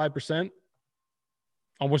sub 5%,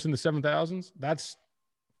 almost in the 7,000s. That's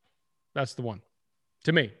the one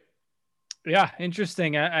to me. Yeah,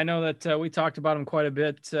 interesting. I know that we talked about him quite a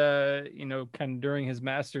bit, kind of during his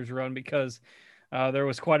Masters run, because there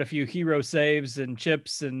was quite a few hero saves and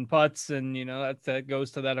chips and putts, and that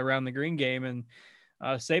goes to that around the green game. And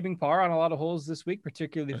saving par on a lot of holes this week,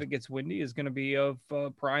 particularly if it gets windy, is going to be of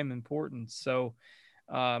prime importance. So,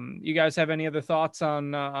 you guys have any other thoughts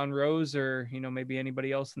on Rose, or maybe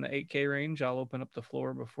anybody else in the 8K range? I'll open up the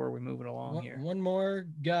floor before we move it along here. One more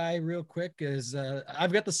guy real quick is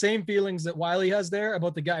I've got the same feelings that Wiley has there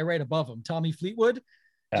about the guy right above him, Tommy Fleetwood.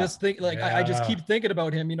 Yeah. I just keep thinking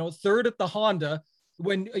about him, 3rd at the Honda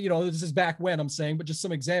when, this is back when I'm saying, but just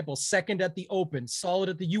some examples, 2nd at the Open, solid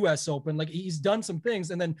at the US Open. Like, he's done some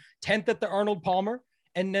things, and then 10th at the Arnold Palmer,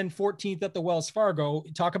 and then 14th at the Wells Fargo.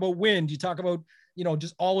 You talk about wind, you talk about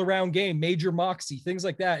just all around game, major moxie, things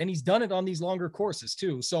like that. And he's done it on these longer courses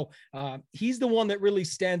too. So he's the one that really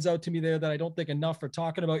stands out to me there that I don't think enough are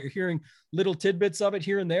talking about. You're hearing little tidbits of it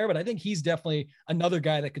here and there, but I think he's definitely another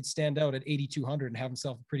guy that could stand out at 8,200 and have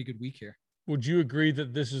himself a pretty good week here. Would you agree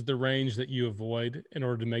that this is the range that you avoid in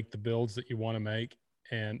order to make the builds that you want to make,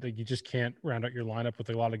 and that you just can't round out your lineup with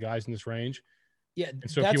a lot of guys in this range? Yeah,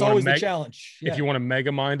 and so that's always the challenge. Yeah. If you want to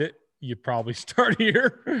mega mind it, you probably start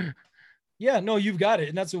here. Yeah, no, you've got it.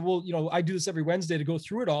 And that's what I do this every Wednesday to go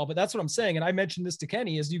through it all, but that's what I'm saying. And I mentioned this to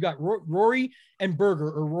Kenny is you got Rory and Berger,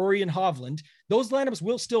 or Rory and Hovland. Those lineups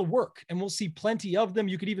will still work, and we'll see plenty of them.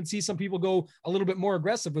 You could even see some people go a little bit more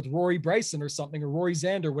aggressive with Rory Bryson or something, or Rory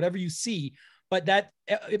Xander, whatever you see. But that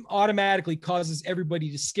automatically causes everybody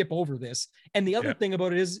to skip over this. And the other thing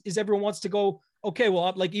about it is everyone wants to go, okay,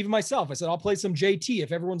 well, like even myself, I said, I'll play some JT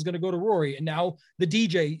if everyone's going to go to Rory. And now the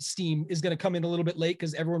DJ steam is going to come in a little bit late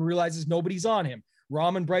because everyone realizes nobody's on him.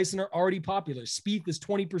 Rahm and Bryson are already popular. Spieth is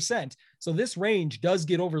 20%. So this range does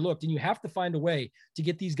get overlooked, and you have to find a way to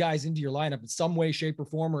get these guys into your lineup in some way, shape, or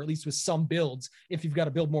form, or at least with some builds if you've got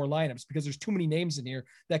to build more lineups, because there's too many names in here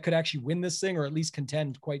that could actually win this thing or at least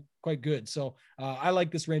contend quite good. So I like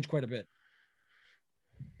this range quite a bit.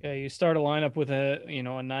 Yeah, you start a lineup with a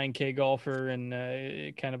 9K golfer, and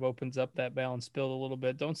it kind of opens up that balanced build a little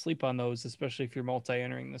bit. Don't sleep on those, especially if you're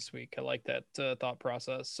multi-entering this week. I like that thought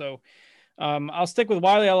process. So I'll stick with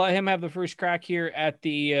Wiley. I'll let him have the first crack here at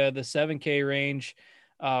the 7K range,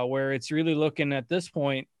 where it's really looking at this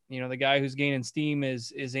point. The guy who's gaining steam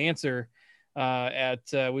is Answer.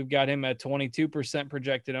 We've got him at 22%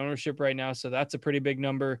 projected ownership right now, so that's a pretty big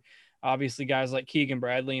number. Obviously, guys like Keegan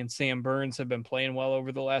Bradley and Sam Burns have been playing well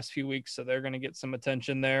over the last few weeks, so they're going to get some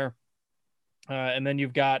attention there. And then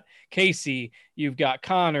you've got Casey, you've got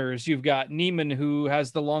Connors, you've got Neiman, who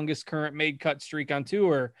has the longest current made cut streak on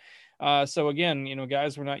tour. So again,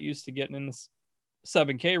 guys we're not used to getting in this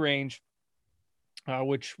 7K range,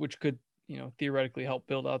 which could, theoretically help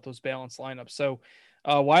build out those balanced lineups. So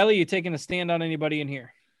Wiley, you taking a stand on anybody in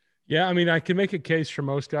here? Yeah, I mean, I can make a case for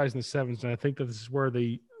most guys in the sevens, and I think that this is where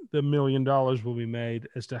the $1 million will be made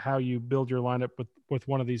as to how you build your lineup with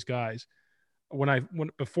one of these guys.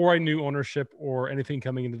 Before I knew ownership or anything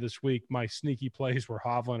coming into this week, my sneaky plays were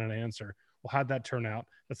Hovland and Answer. Well, how'd that turn out?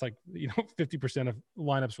 That's like 50% of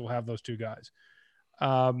lineups will have those two guys.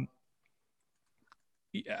 Of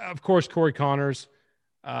course, Corey Connors.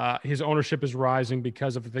 His ownership is rising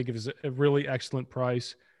because of, I think, of a really excellent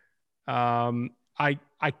price.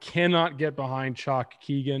 I cannot get behind Chalk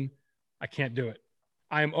Keegan. I can't do it.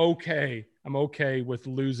 I'm okay with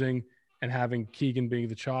losing and having Keegan being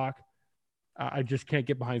the chalk. I just can't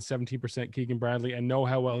get behind 17% Keegan Bradley. I know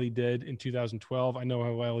how well he did in 2012. I know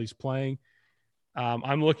how well he's playing.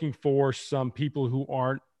 I'm looking for some people who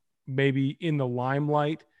aren't maybe in the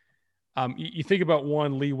limelight. You think about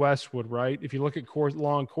Lee Westwood, right? If you look at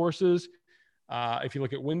long courses, if you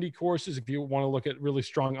look at windy courses, if you want to look at really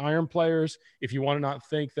strong iron players, if you want to not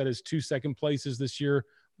think that his 2 second places this year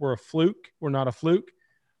were not a fluke.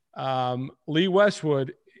 Lee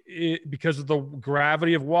Westwood, because of the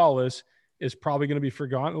gravity of Wallace, is probably going to be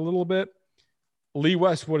forgotten a little bit. Lee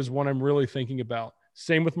Westwood is one I'm really thinking about.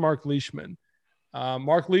 Same with Mark Leishman.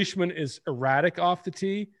 Mark Leishman is erratic off the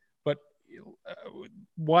tee, but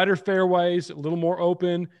wider fairways, a little more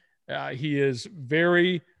open. He is a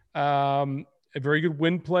very good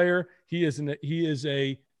wind player. He is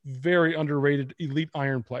a very underrated elite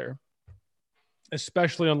iron player,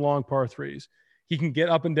 especially on long par threes. He can get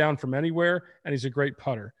up and down from anywhere, and he's a great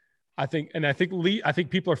putter. I think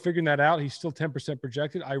people are figuring that out. He's still 10%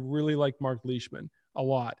 projected. I really like Mark Leishman a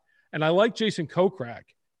lot. And I like Jason Kokrak.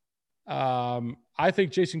 I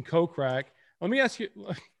think Jason Kokrak, let me ask you,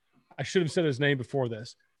 I should have said his name before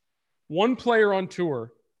this. One player on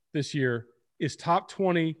tour this year is top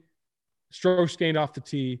 20 strokes gained off the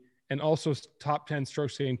tee and also top 10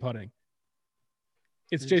 strokes gained putting.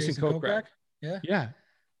 It's Jason Kokrak. Yeah.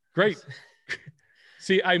 Great.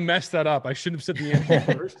 See, I messed that up. I shouldn't have said the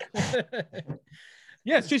answer first.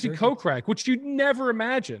 Yeah, it's Jason Kokrak, which you'd never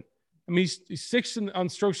imagine. I mean, he's sixth on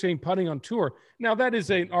strokes gained putting on tour. Now, that is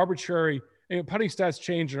an arbitrary – putting stats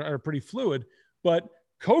change are pretty fluid, but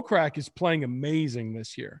Kokrak is playing amazing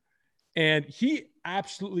this year. And he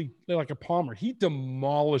absolutely, like a Palmer, he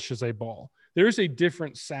demolishes a ball. There's a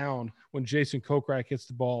different sound when Jason Kokrak hits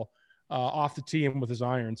the ball off the tee and with his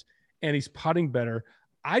irons, and he's putting better.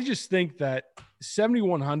 I just think that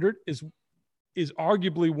 7,100 is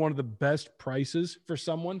arguably one of the best prices for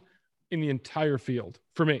someone in the entire field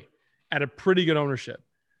for me at a pretty good ownership.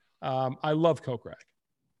 I love Kokrak.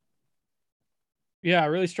 Yeah,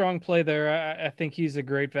 really strong play there. I think he's a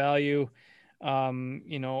great value.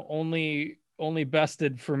 only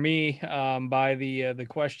bested for me by the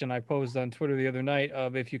question I posed on Twitter the other night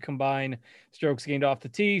of if you combine strokes gained off the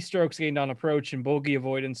tee, strokes gained on approach, and bogey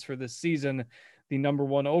avoidance for this season, the number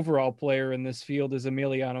one overall player in this field is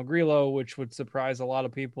Emiliano Grillo, which would surprise a lot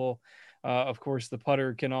of people. Of course, the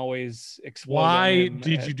putter can always explode. Why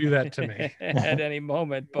did you do that to me? At any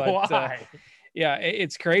moment? But why? Yeah,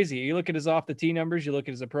 it's crazy. You look at his off the tee numbers, you look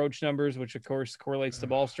at his approach numbers, which of course correlates to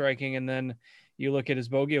ball striking, and then you look at his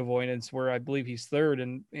bogey avoidance, where I believe he's third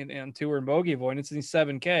in tour in bogey avoidance, and he's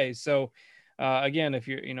 7K. So again, if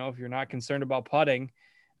you're not concerned about putting,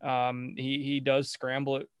 he does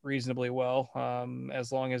scramble it reasonably well,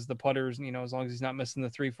 as long as the putters, as long as he's not missing the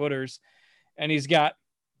 3-footers, and he's got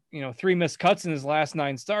 3 missed cuts in his last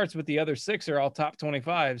 9 starts, but the other 6 are all top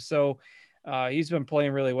 25. So he's been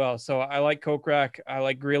playing really well. So I like Kokrak. I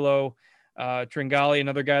like Grillo. Tringali,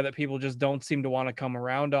 another guy that people just don't seem to want to come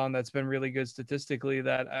around on. That's been really good statistically.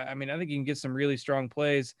 That I think you can get some really strong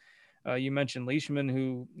plays. You mentioned Leishman,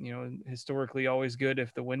 who, historically always good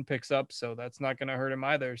if the wind picks up. So that's not going to hurt him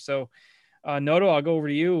either. So Noto, I'll go over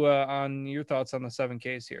to you on your thoughts on the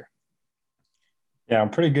 7Ks here. Yeah, I'm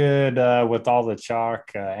pretty good with all the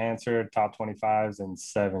chalk answered, top 25s and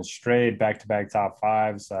 7 straight, back-to-back top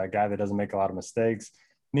 5s, a guy that doesn't make a lot of mistakes.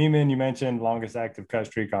 Neiman, you mentioned longest active cut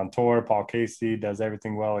streak on tour. Paul Casey does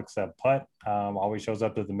everything well except putt. Always shows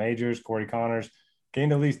up to the majors. Corey Connors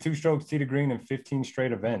gained at least 2 strokes tee to green in 15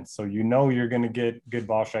 straight events. So you're going to get good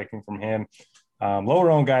ball striking from him. Lower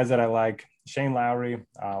owned guys that I like, Shane Lowry,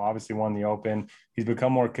 obviously won the Open. He's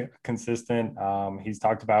become more consistent. He's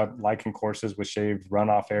talked about liking courses with shaved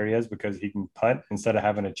runoff areas because he can putt instead of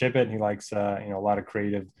having to chip it. He likes, a lot of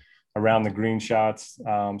creative around the green shots.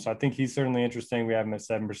 So I think he's certainly interesting. We have him at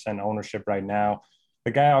 7% ownership right now.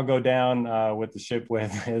 The guy I'll go down with the ship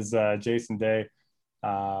with is Jason Day.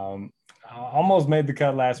 Almost made the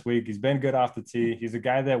cut last week. He's been good off the tee. He's a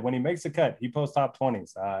guy that when he makes a cut, he posts top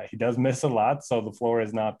 20s. He does miss a lot, so the floor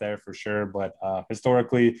is not there for sure. But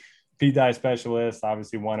historically, P-Dye specialist,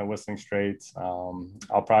 obviously won at Whistling Straits.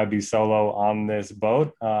 I'll probably be solo on this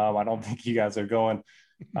boat. I don't think you guys are going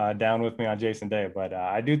down with me on Jason Day, but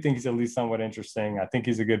I do think he's at least somewhat interesting. I think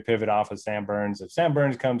he's a good pivot off of Sam Burns. If Sam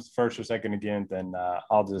Burns comes first or second again, then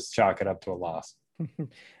I'll just chalk it up to a loss.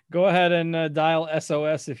 Go ahead and dial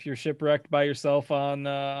SOS if you're shipwrecked by yourself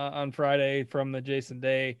on Friday from the Jason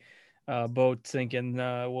Day boat sinking.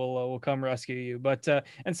 We'll come rescue you. But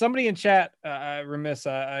and somebody in chat, remiss,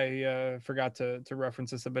 I forgot to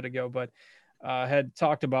reference this a bit ago, but had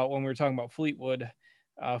talked about when we were talking about Fleetwood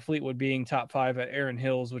being top 5 at Erin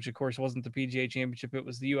Hills, which of course wasn't the PGA Championship. It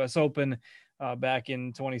was the US Open back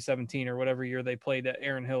in 2017 or whatever year they played at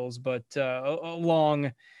Erin Hills, but a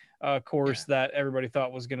long course that everybody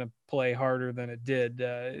thought was going to play harder than it did.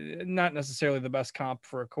 Not necessarily the best comp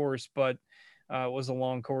for a course, but it was a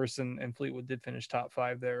long course, and Fleetwood did finish top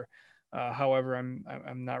 5 there. However, I'm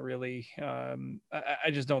not really.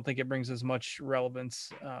 I just don't think it brings as much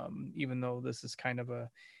relevance, even though this is kind of a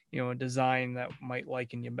design that might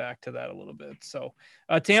liken you back to that a little bit. So,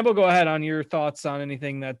 Tambo, go ahead on your thoughts on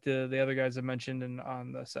anything that the other guys have mentioned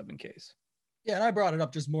on the 7Ks. Yeah, and I brought it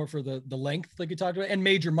up just more for the length, like you talked about, and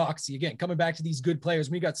major moxie. Again, coming back to these good players,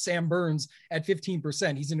 when you got Sam Burns at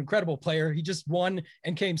 15%, he's an incredible player. He just won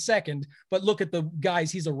and came second, but look at the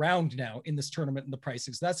guys he's around now in this tournament and the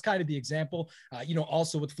pricing. So that's kind of the example.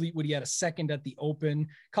 Also with Fleetwood, he had a second at the Open,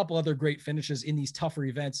 a couple other great finishes in these tougher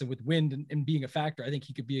events, and with wind and being a factor, I think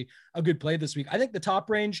he could be a good play this week. I think the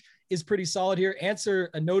top range is pretty solid here.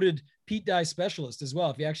 Answer a noted Pete Dye specialist as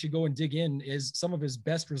well. If you actually go and dig in, is some of his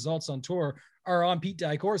best results on tour are on Pete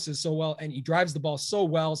Dye courses so well, and he drives the ball so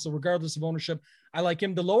well. So regardless of ownership, I like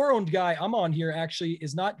him. The lower owned guy I'm on here actually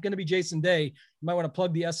is not going to be Jason Day. You might want to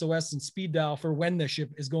plug the SOS and speed dial for when the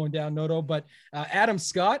ship is going down, Noto. But Adam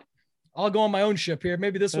Scott, I'll go on my own ship here.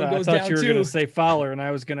 Maybe this one goes down too. I thought you were going to say Fowler, and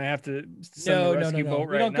I was going to have to send the rescue boat right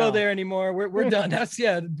now. We don't go there anymore. We're done. That's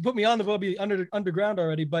put me on the boat, be underground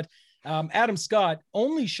already. But Adam Scott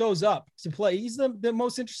only shows up to play. He's the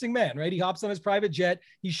most interesting man, right? He hops on his private jet.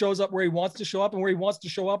 He shows up where he wants to show up, and where he wants to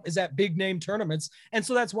show up is at big name tournaments. And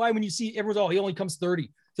so that's why when you see everyone's, he only comes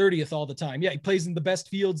 30th all the time. Yeah, he plays in the best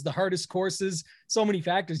fields, the hardest courses, so many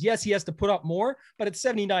factors. Yes, he has to put up more, but at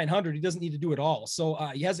 7,900, he doesn't need to do it all. So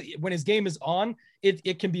when his game is on,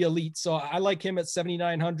 it can be elite. So I like him at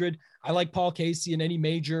 7,900. I like Paul Casey in any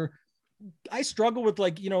major. I struggle with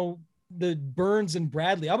the Burns and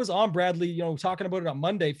Bradley. I was on Bradley, talking about it on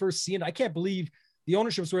Monday, first seeing it. I can't believe the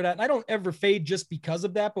ownerships were at, and I don't ever fade just because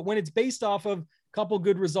of that. But when it's based off of couple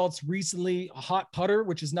good results recently, a hot putter,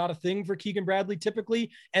 which is not a thing for Keegan Bradley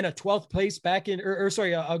typically, and a 12th place back in,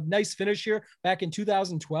 a nice finish here back in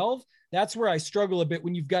 2012. That's where I struggle a bit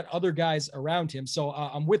when you've got other guys around him. So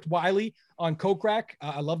I'm with Wiley on Kokrak.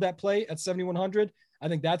 I love that play at 7,100. I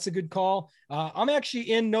think that's a good call. I'm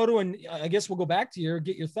actually in Noto, and I guess we'll go back to you,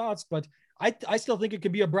 get your thoughts, but I still think it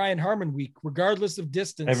could be a Brian Harmon week, regardless of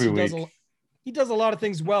distance. Every week. He does a lot of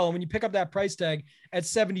things well. And when you pick up that price tag at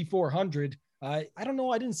 7,400, I don't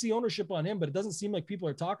know. I didn't see ownership on him, but it doesn't seem like people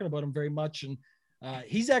are talking about him very much. And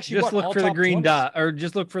he's actually just look for the green dot, or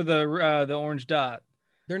just look for the orange dot.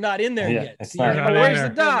 They're not in there yet. It's See, not where's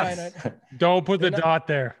the dot? Don't put the dot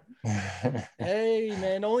there. Hey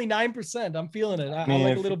man, only 9%. I'm feeling it. I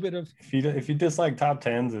like a little bit of. If you dislike top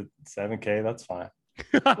 10s at 7K, that's fine.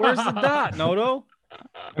 Where's the dot, Noto?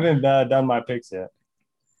 I haven't done my picks yet.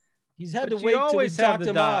 He's had But to wait. you always till we have the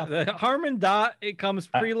him dot. off. The Harmon dot, it comes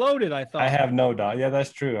preloaded. I thought. I have no dot. Yeah,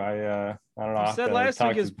 that's true. I don't know. You said last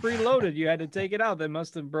week is preloaded. You had to take it out. They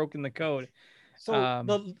must have broken the code.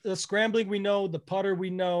 So the scrambling we know, the putter we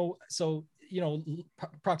know. So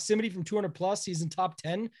proximity from 200 plus. He's in top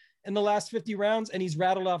 10 in the last 50 rounds, and he's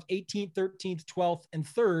rattled off 18th, 13th, 12th, and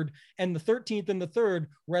 3rd. And the 13th and the 3rd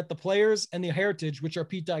were at the Players and the Heritage, which are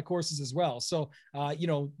Pete Dye courses as well. So,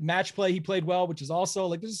 match play, he played well, which is also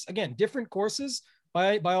like, there's, again, different courses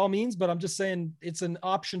by all means, but I'm just saying it's an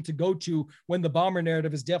option to go to when the bomber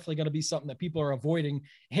narrative is definitely going to be something that people are avoiding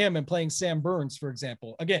him and playing Sam Burns, for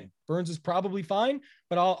example. Again, Burns is probably fine,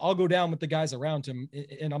 but I'll go down with the guys around him,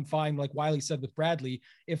 and I'm fine. Like Wiley said with Bradley,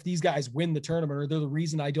 if these guys win the tournament or they're the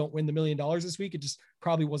reason I don't win the $1 million this week, it just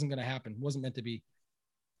probably wasn't going to happen. Wasn't meant to be.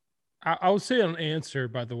 I would say an answer,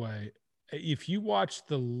 by the way, if you watch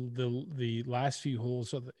the last few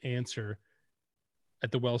holes of the answer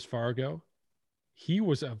at the Wells Fargo, he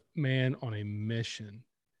was a man on a mission.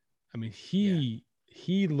 I mean,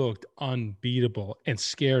 he looked unbeatable and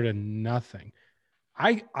scared of nothing.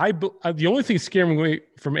 The only thing scaring me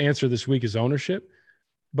from answer this week is ownership,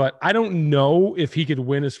 but I don't know if he could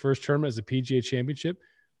win his first tournament as a PGA championship,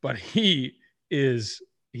 but he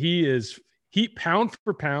pound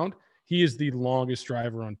for pound, he is the longest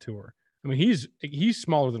driver on tour. I mean, he's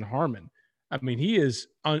smaller than Harmon. I mean, he is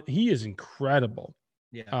incredible.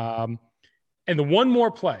 Yeah. And the one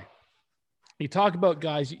more play, you talk about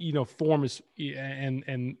guys, form is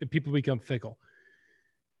and people become fickle.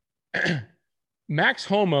 Max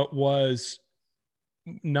Homa was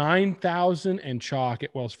 9,000 and chalk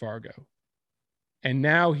at Wells Fargo. And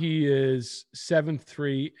now he is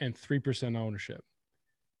 7.3 and 3% ownership.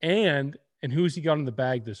 And who's he got in the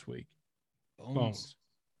bag this week? Bones.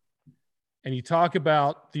 And you talk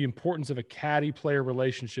about the importance of a caddy player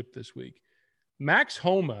relationship this week. Max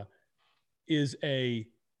Homa is a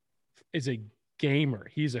gamer.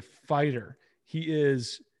 He's a fighter.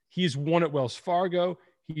 He's won at Wells Fargo.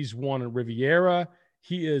 He's won at Riviera.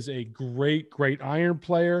 He is a great iron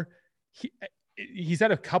player. He's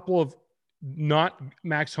had a couple of not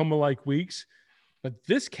Max Homa-like weeks, but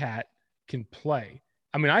this cat can play.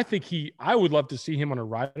 I mean, I would love to see him on a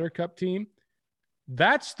Ryder Cup team.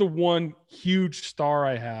 That's the one huge star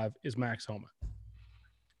I have is Max Homa.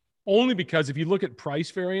 Only because if you look at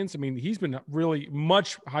price variance, I mean, he's been really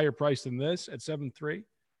much higher price than this at 7.3.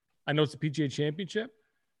 I know it's the PGA Championship.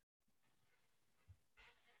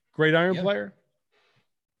 Great iron player.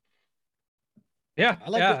 Yeah,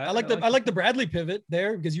 I like the Bradley pivot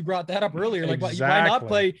there because you brought that up earlier. Like,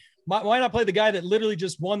 exactly. why not play the guy that literally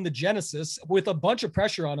just won the Genesis with a bunch of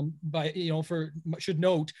pressure on him should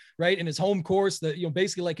note, right? In his home course that,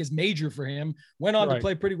 basically like his major for him, went on to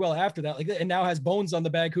play pretty well after that. And now has Bones on the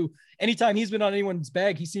bag, who anytime he's been on anyone's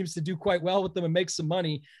bag, he seems to do quite well with them and make some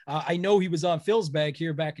money. I know he was on Phil's bag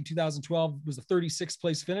here back in 2012, was a 36th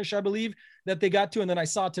place finish, I believe, that they got to. And then I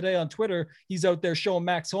saw today on Twitter, he's out there showing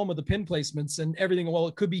Max Homa the pin placements and everything. Well,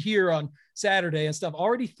 it could be here on Saturday and stuff.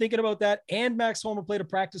 Already thinking about that. And Max Homa played a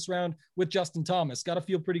practice round with Justin Thomas. Got to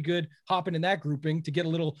feel pretty good hopping in that grouping to get a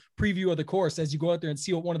little preview of the course as you go out there and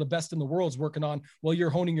see what one of the best in the world is working on while you're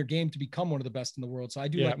honing your game to become one of the best in the world. So I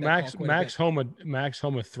do like that. Max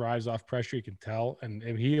Homa thrives off pressure. You can tell. And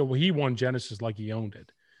he won Genesis like he owned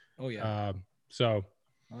it. Oh yeah. So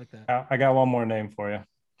I like that. I got one more name for you.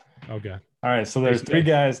 Okay. All right. So there's three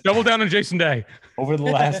guys. Double down on Jason Day. Over the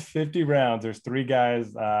last 50 rounds, there's three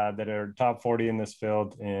guys that are top 40 in this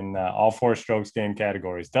field in all four strokes gained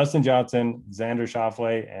categories. Dustin Johnson, Xander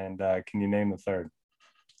Schauffele, and can you name the third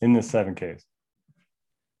in this 7Ks?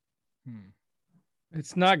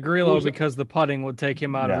 It's not Grillo because the putting would take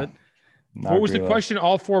him out of it. What was the question?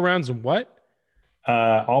 All four rounds and what?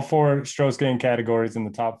 All four strokes gained categories in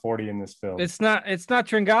the top 40 in this field. It's not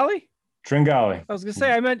Tringali? Tringali. I was gonna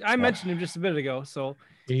say I mentioned him just a bit ago. So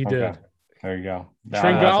He did. Okay. There you go.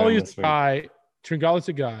 Tringali's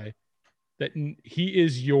a guy that he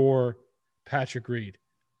is your Patrick Reed.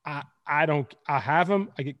 I have him.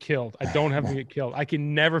 I get killed. I don't have him get killed. I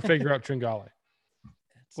can never figure out Tringali.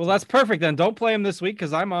 Well, that's perfect then. Don't play him this week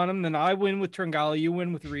because I'm on him. Then I win with Tringali. You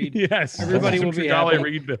win with Reed. Yes, everybody will be happy.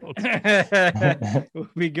 Reed build. We'll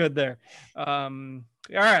be good there.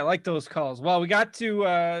 All right, I like those calls. Well, we got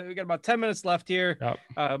about 10 minutes left here. Yep.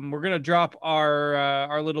 We're gonna drop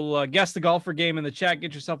our little guess the golfer game in the chat.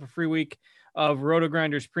 Get yourself a free week of Roto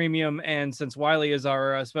Grinders Premium, and since Wiley is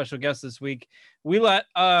our special guest this week, we let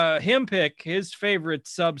him pick his favorite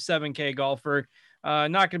sub 7K golfer.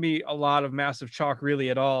 Not going to be a lot of massive chalk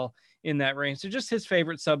really at all in that range. So just his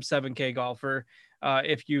favorite sub 7K golfer.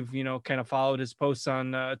 If you've, kind of followed his posts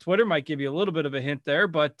on Twitter, might give you a little bit of a hint there.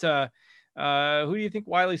 But who do you think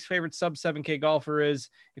Wiley's favorite sub 7K golfer is?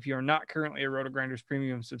 If you are not currently a Roto Grinders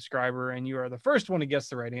Premium subscriber and you are the first one to guess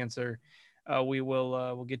the right answer,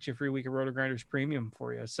 we'll get you a free week of Roto Grinders Premium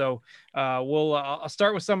for you. So I'll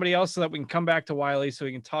start with somebody else so that we can come back to Wiley so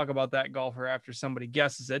we can talk about that golfer after somebody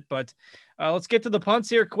guesses it. But let's get to the punts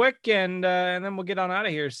here quick and then we'll get on out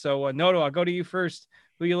of here. So Noto, I'll go to you first.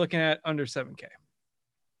 Who are you looking at under 7K?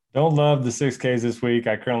 Don't love the 6Ks this week.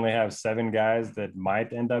 I currently have 7 guys that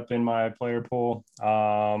might end up in my player pool.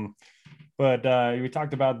 But we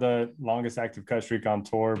talked about the longest active cut streak on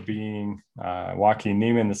tour being Joaquin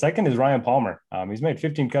Niemann. The second is Ryan Palmer. He's made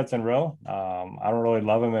 15 cuts in a row. I don't really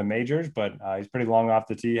love him at majors, but he's pretty long off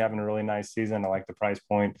the tee, having a really nice season. I like the price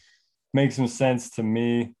point. Makes some sense to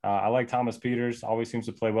me. I like Thomas Peters. Always seems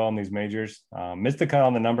to play well in these majors. Missed the cut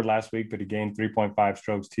on the number last week, but he gained 3.5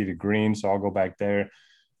 strokes tee to green, so I'll go back there.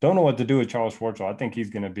 Don't know what to do with Charles Schwartzel. I think he's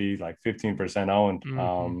going to be like 15% owned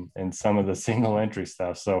in some of the single entry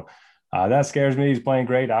stuff. So that scares me. He's playing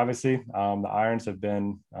great, obviously. The irons have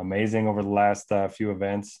been amazing over the last few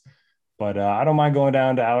events. But I don't mind going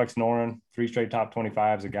down to Alex Noren. 3 straight top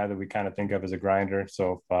 25s, a guy that we kind of think of as a grinder.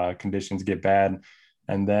 So if conditions get bad.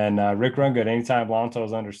 And then Rick Rungood, anytime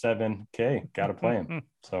Lonto's under 7K, got to play him.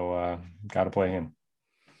 So got to play him.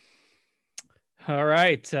 All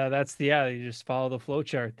right. You just follow the flow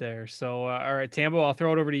chart there. So, all right, Tambo, I'll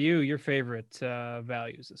throw it over to you. Your favorite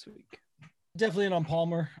values this week. Definitely in on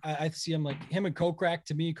Palmer. I see him like him and Kokrak.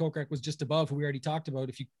 To me, Kokrak was just above who we already talked about.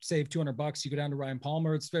 If you save $200, you go down to Ryan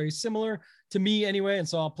Palmer. It's very similar to me anyway. And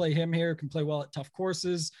so I'll play him here. Can play well at tough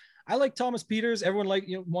courses. I like Thomas Peters. Everyone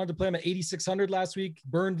wanted to play him at 8,600 last week,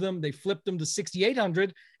 burned them. They flipped them to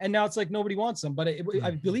 6,800. And now it's like nobody wants them. But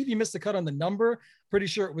I believe he missed the cut on the number. Pretty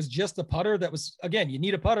sure it was just the putter. That was, again, you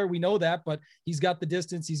need a putter. We know that, but he's got the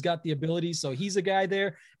distance. He's got the ability. So he's a guy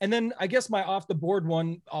there. And then I guess my off the board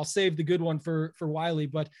one, I'll save the good one for Wiley,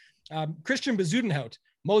 but Christian Bezuidenhout.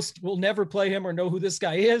 Most will never play him or know who this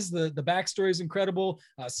guy is. The backstory is incredible.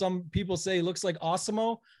 Some people say he looks like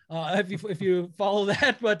Osimo if you follow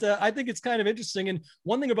that, but I think it's kind of interesting. And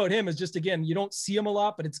one thing about him is just, again, you don't see him a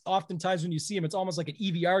lot, but it's oftentimes when you see him, it's almost like an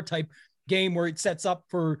EVR type game where it sets up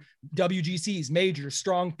for WGCs, majors,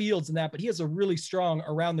 strong fields and that, but he has a really strong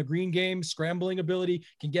around the green game, scrambling ability,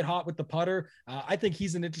 can get hot with the putter. I think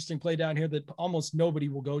he's an interesting play down here that almost nobody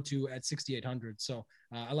will go to at 6,800. So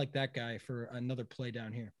I like that guy for another play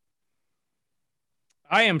down here.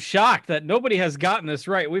 I am shocked that nobody has gotten this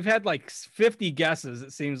right. We've had like 50 guesses,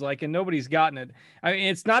 it seems like, and nobody's gotten it. I mean,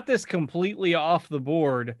 it's not this completely off the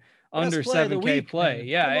board under 7K play. Man.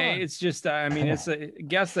 Yeah, it's just, I mean, it's a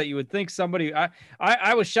guess that you would think somebody,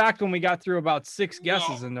 I was shocked when we got through about 6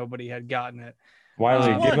 guesses and nobody had gotten it.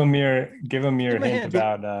 Wiley, give him your hint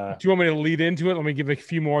about. Do you want me to lead into it? Let me give a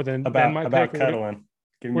few more than about cuddling.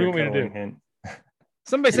 Give me your cuddling hint.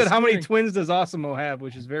 Somebody said, how many twins does Osimo have?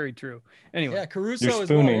 Which is very true. Anyway, yeah, Caruso your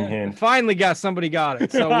spooning hint. Finally got somebody got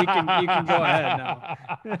it. So you can go ahead now.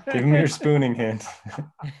 Give him your spooning hint.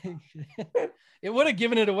 It would have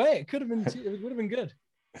given it away. It would have been good.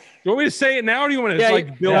 You want me to say it now, or do you want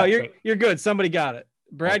to no, you're good. Somebody got it.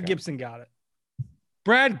 Brad Gibson got it.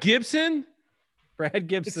 Brad Gibson? Brad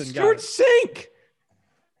Gibson it's got Stuart it. Sink.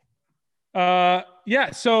 Yeah,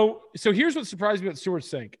 so here's what surprised me about Stuart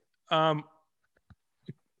Sink.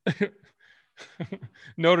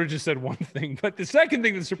 Noter just said one thing, but the second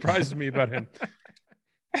thing that surprises me about him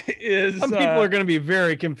is some people are going to be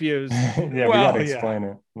very confused. Yeah, we got to explain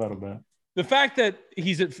it a little bit. The fact that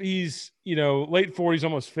he's late 40s,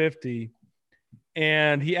 almost 50,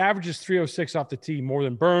 and he averages 306 off the tee, more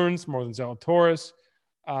than Burns, more than Zalatoris,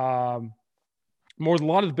 more than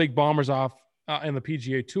a lot of the big bombers off in the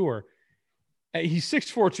PGA Tour. He's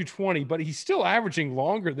 6'4", 220, but he's still averaging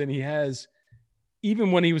longer than he has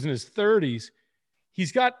even when he was in his 30s.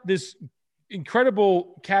 he's got this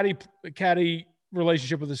incredible caddy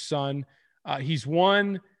relationship with his son. He's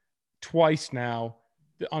won twice now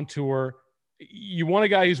on tour. You want a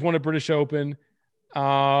guy who's won a British Open.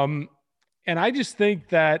 And I just think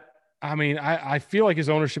that, I feel like his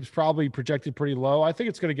ownership's probably projected pretty low. I think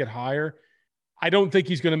it's going to get higher. I don't think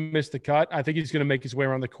he's going to miss the cut. I think he's going to make his way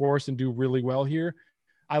around the course and do really well here.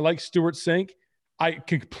 I like Stuart Sink. I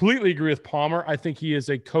completely agree with Palmer. I think he is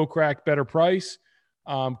a co-crack better price.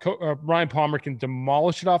 Ryan Palmer can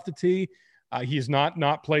demolish it off the tee. He has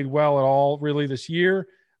not played well at all really this year.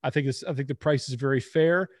 I think the price is very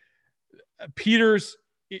fair. Peters,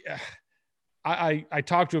 I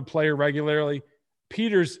talk to a player regularly.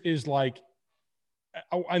 Peters is like,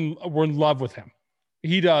 we're in love with him.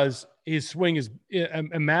 He does. His swing is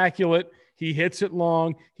immaculate. He hits it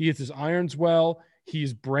long. He hits his irons well.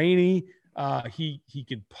 He's brainy. He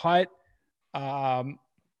can putt.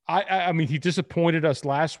 He disappointed us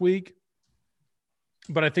last week,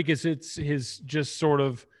 but I think it's his just sort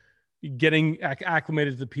of getting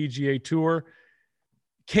acclimated to the PGA Tour.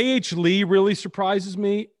 KH Lee really surprises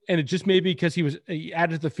me, and it just may be because he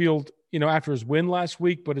added to the field, after his win last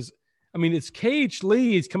week. But it's KH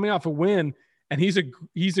Lee. He's coming off a win, and he's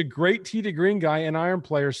a great tee to green guy and iron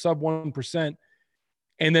player, sub 1%.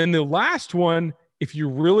 And then the last one, if you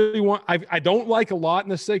really want, I don't like a lot in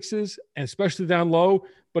the sixes, and especially down low,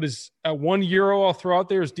 but his €1 I'll throw out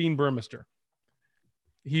there is Dean Burmester.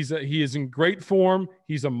 He is in great form.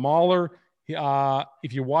 He's a mauler.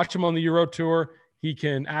 If you watch him on the Euro Tour, he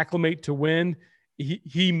can acclimate to win.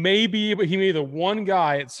 He may be the one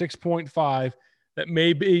guy at 6.5 that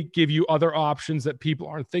may give you other options that people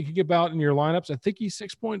aren't thinking about in your lineups. I think he's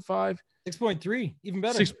 6.5. 6.3, even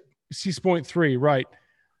better. 6.3, right.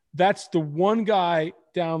 That's the one guy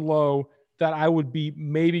down low that I would be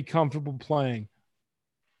maybe comfortable playing.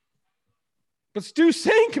 But Stu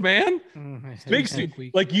Sink, man. Big Stu.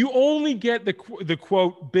 Like, you only get the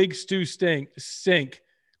quote, big Stu Sink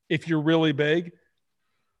if you're really big.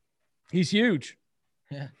 He's huge.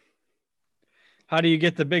 Yeah. How do you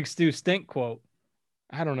get the big Stu Stink quote?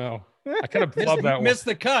 I don't know. I kind of flubbed that one. Missed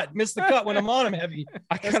the cut when I'm on him heavy.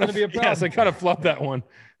 That's going to be a problem. Yes, I kind of flubbed that one.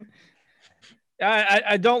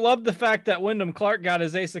 I don't love the fact that Wyndham Clark got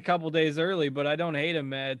his ace a couple days early, but I don't hate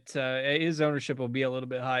him at his ownership will be a little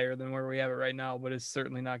bit higher than where we have it right now, but it's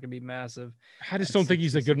certainly not going to be massive. I just don't think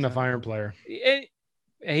he's a good enough iron player.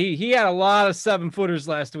 He had a lot of 7-footers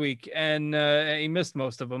last week, and he missed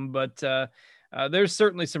most of them, but there's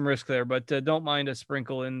certainly some risk there, but don't mind a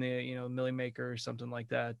sprinkle in the, Millie Maker or something like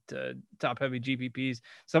that. Top heavy GPPs.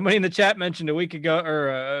 Somebody in the chat mentioned a week ago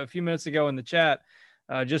or a few minutes ago in the chat,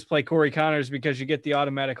 just play Corey Connors because you get the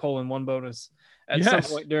automatic hole-in-one bonus at some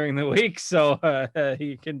point during the week. So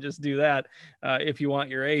you can just do that if you want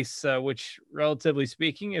your ace, which, relatively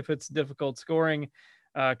speaking, if it's difficult scoring,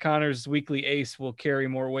 Connors' weekly ace will carry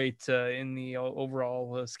more weight in the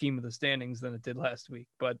overall scheme of the standings than it did last week.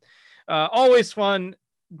 But always fun.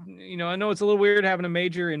 I know it's a little weird having a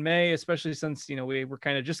major in May, especially since, we were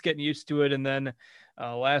kind of just getting used to it. And then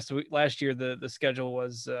last year, the schedule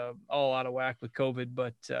was all out of whack with COVID,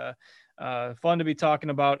 but fun to be talking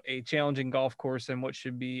about a challenging golf course and what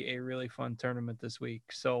should be a really fun tournament this week.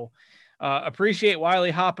 So appreciate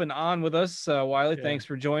Wiley hopping on with us. Wiley, thanks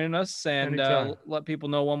for joining us, and let people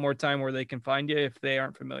know one more time where they can find you if they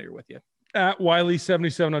aren't familiar with you. At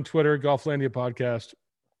Wiley77 on Twitter, Golflandia Podcast.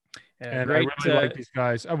 And great, I really like these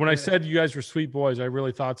guys. When I said you guys were sweet boys, I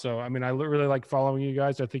really thought so. I really like following you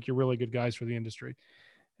guys. I think you're really good guys for the industry.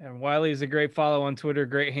 And Wiley is a great follow on Twitter.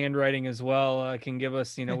 Great handwriting as well. Can give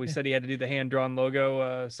us, we said he had to do the hand-drawn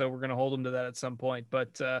logo, so we're going to hold him to that at some point.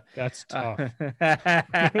 But that's tough.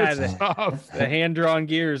 That's tough. The hand-drawn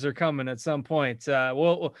gears are coming at some point.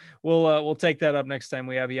 We'll take that up next time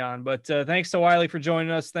we have you on. But thanks to Wiley for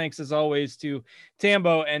joining us. Thanks as always to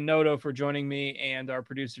Tambo and Noto for joining me, and our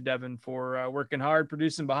producer Devin for working hard,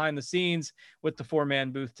 producing behind the scenes with the 4-man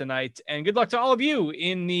booth tonight. And good luck to all of you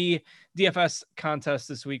in the DFS contest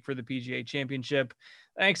this week for the PGA Championship.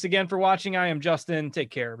 Thanks again for watching. I am Justin.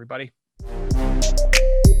 Take care, everybody.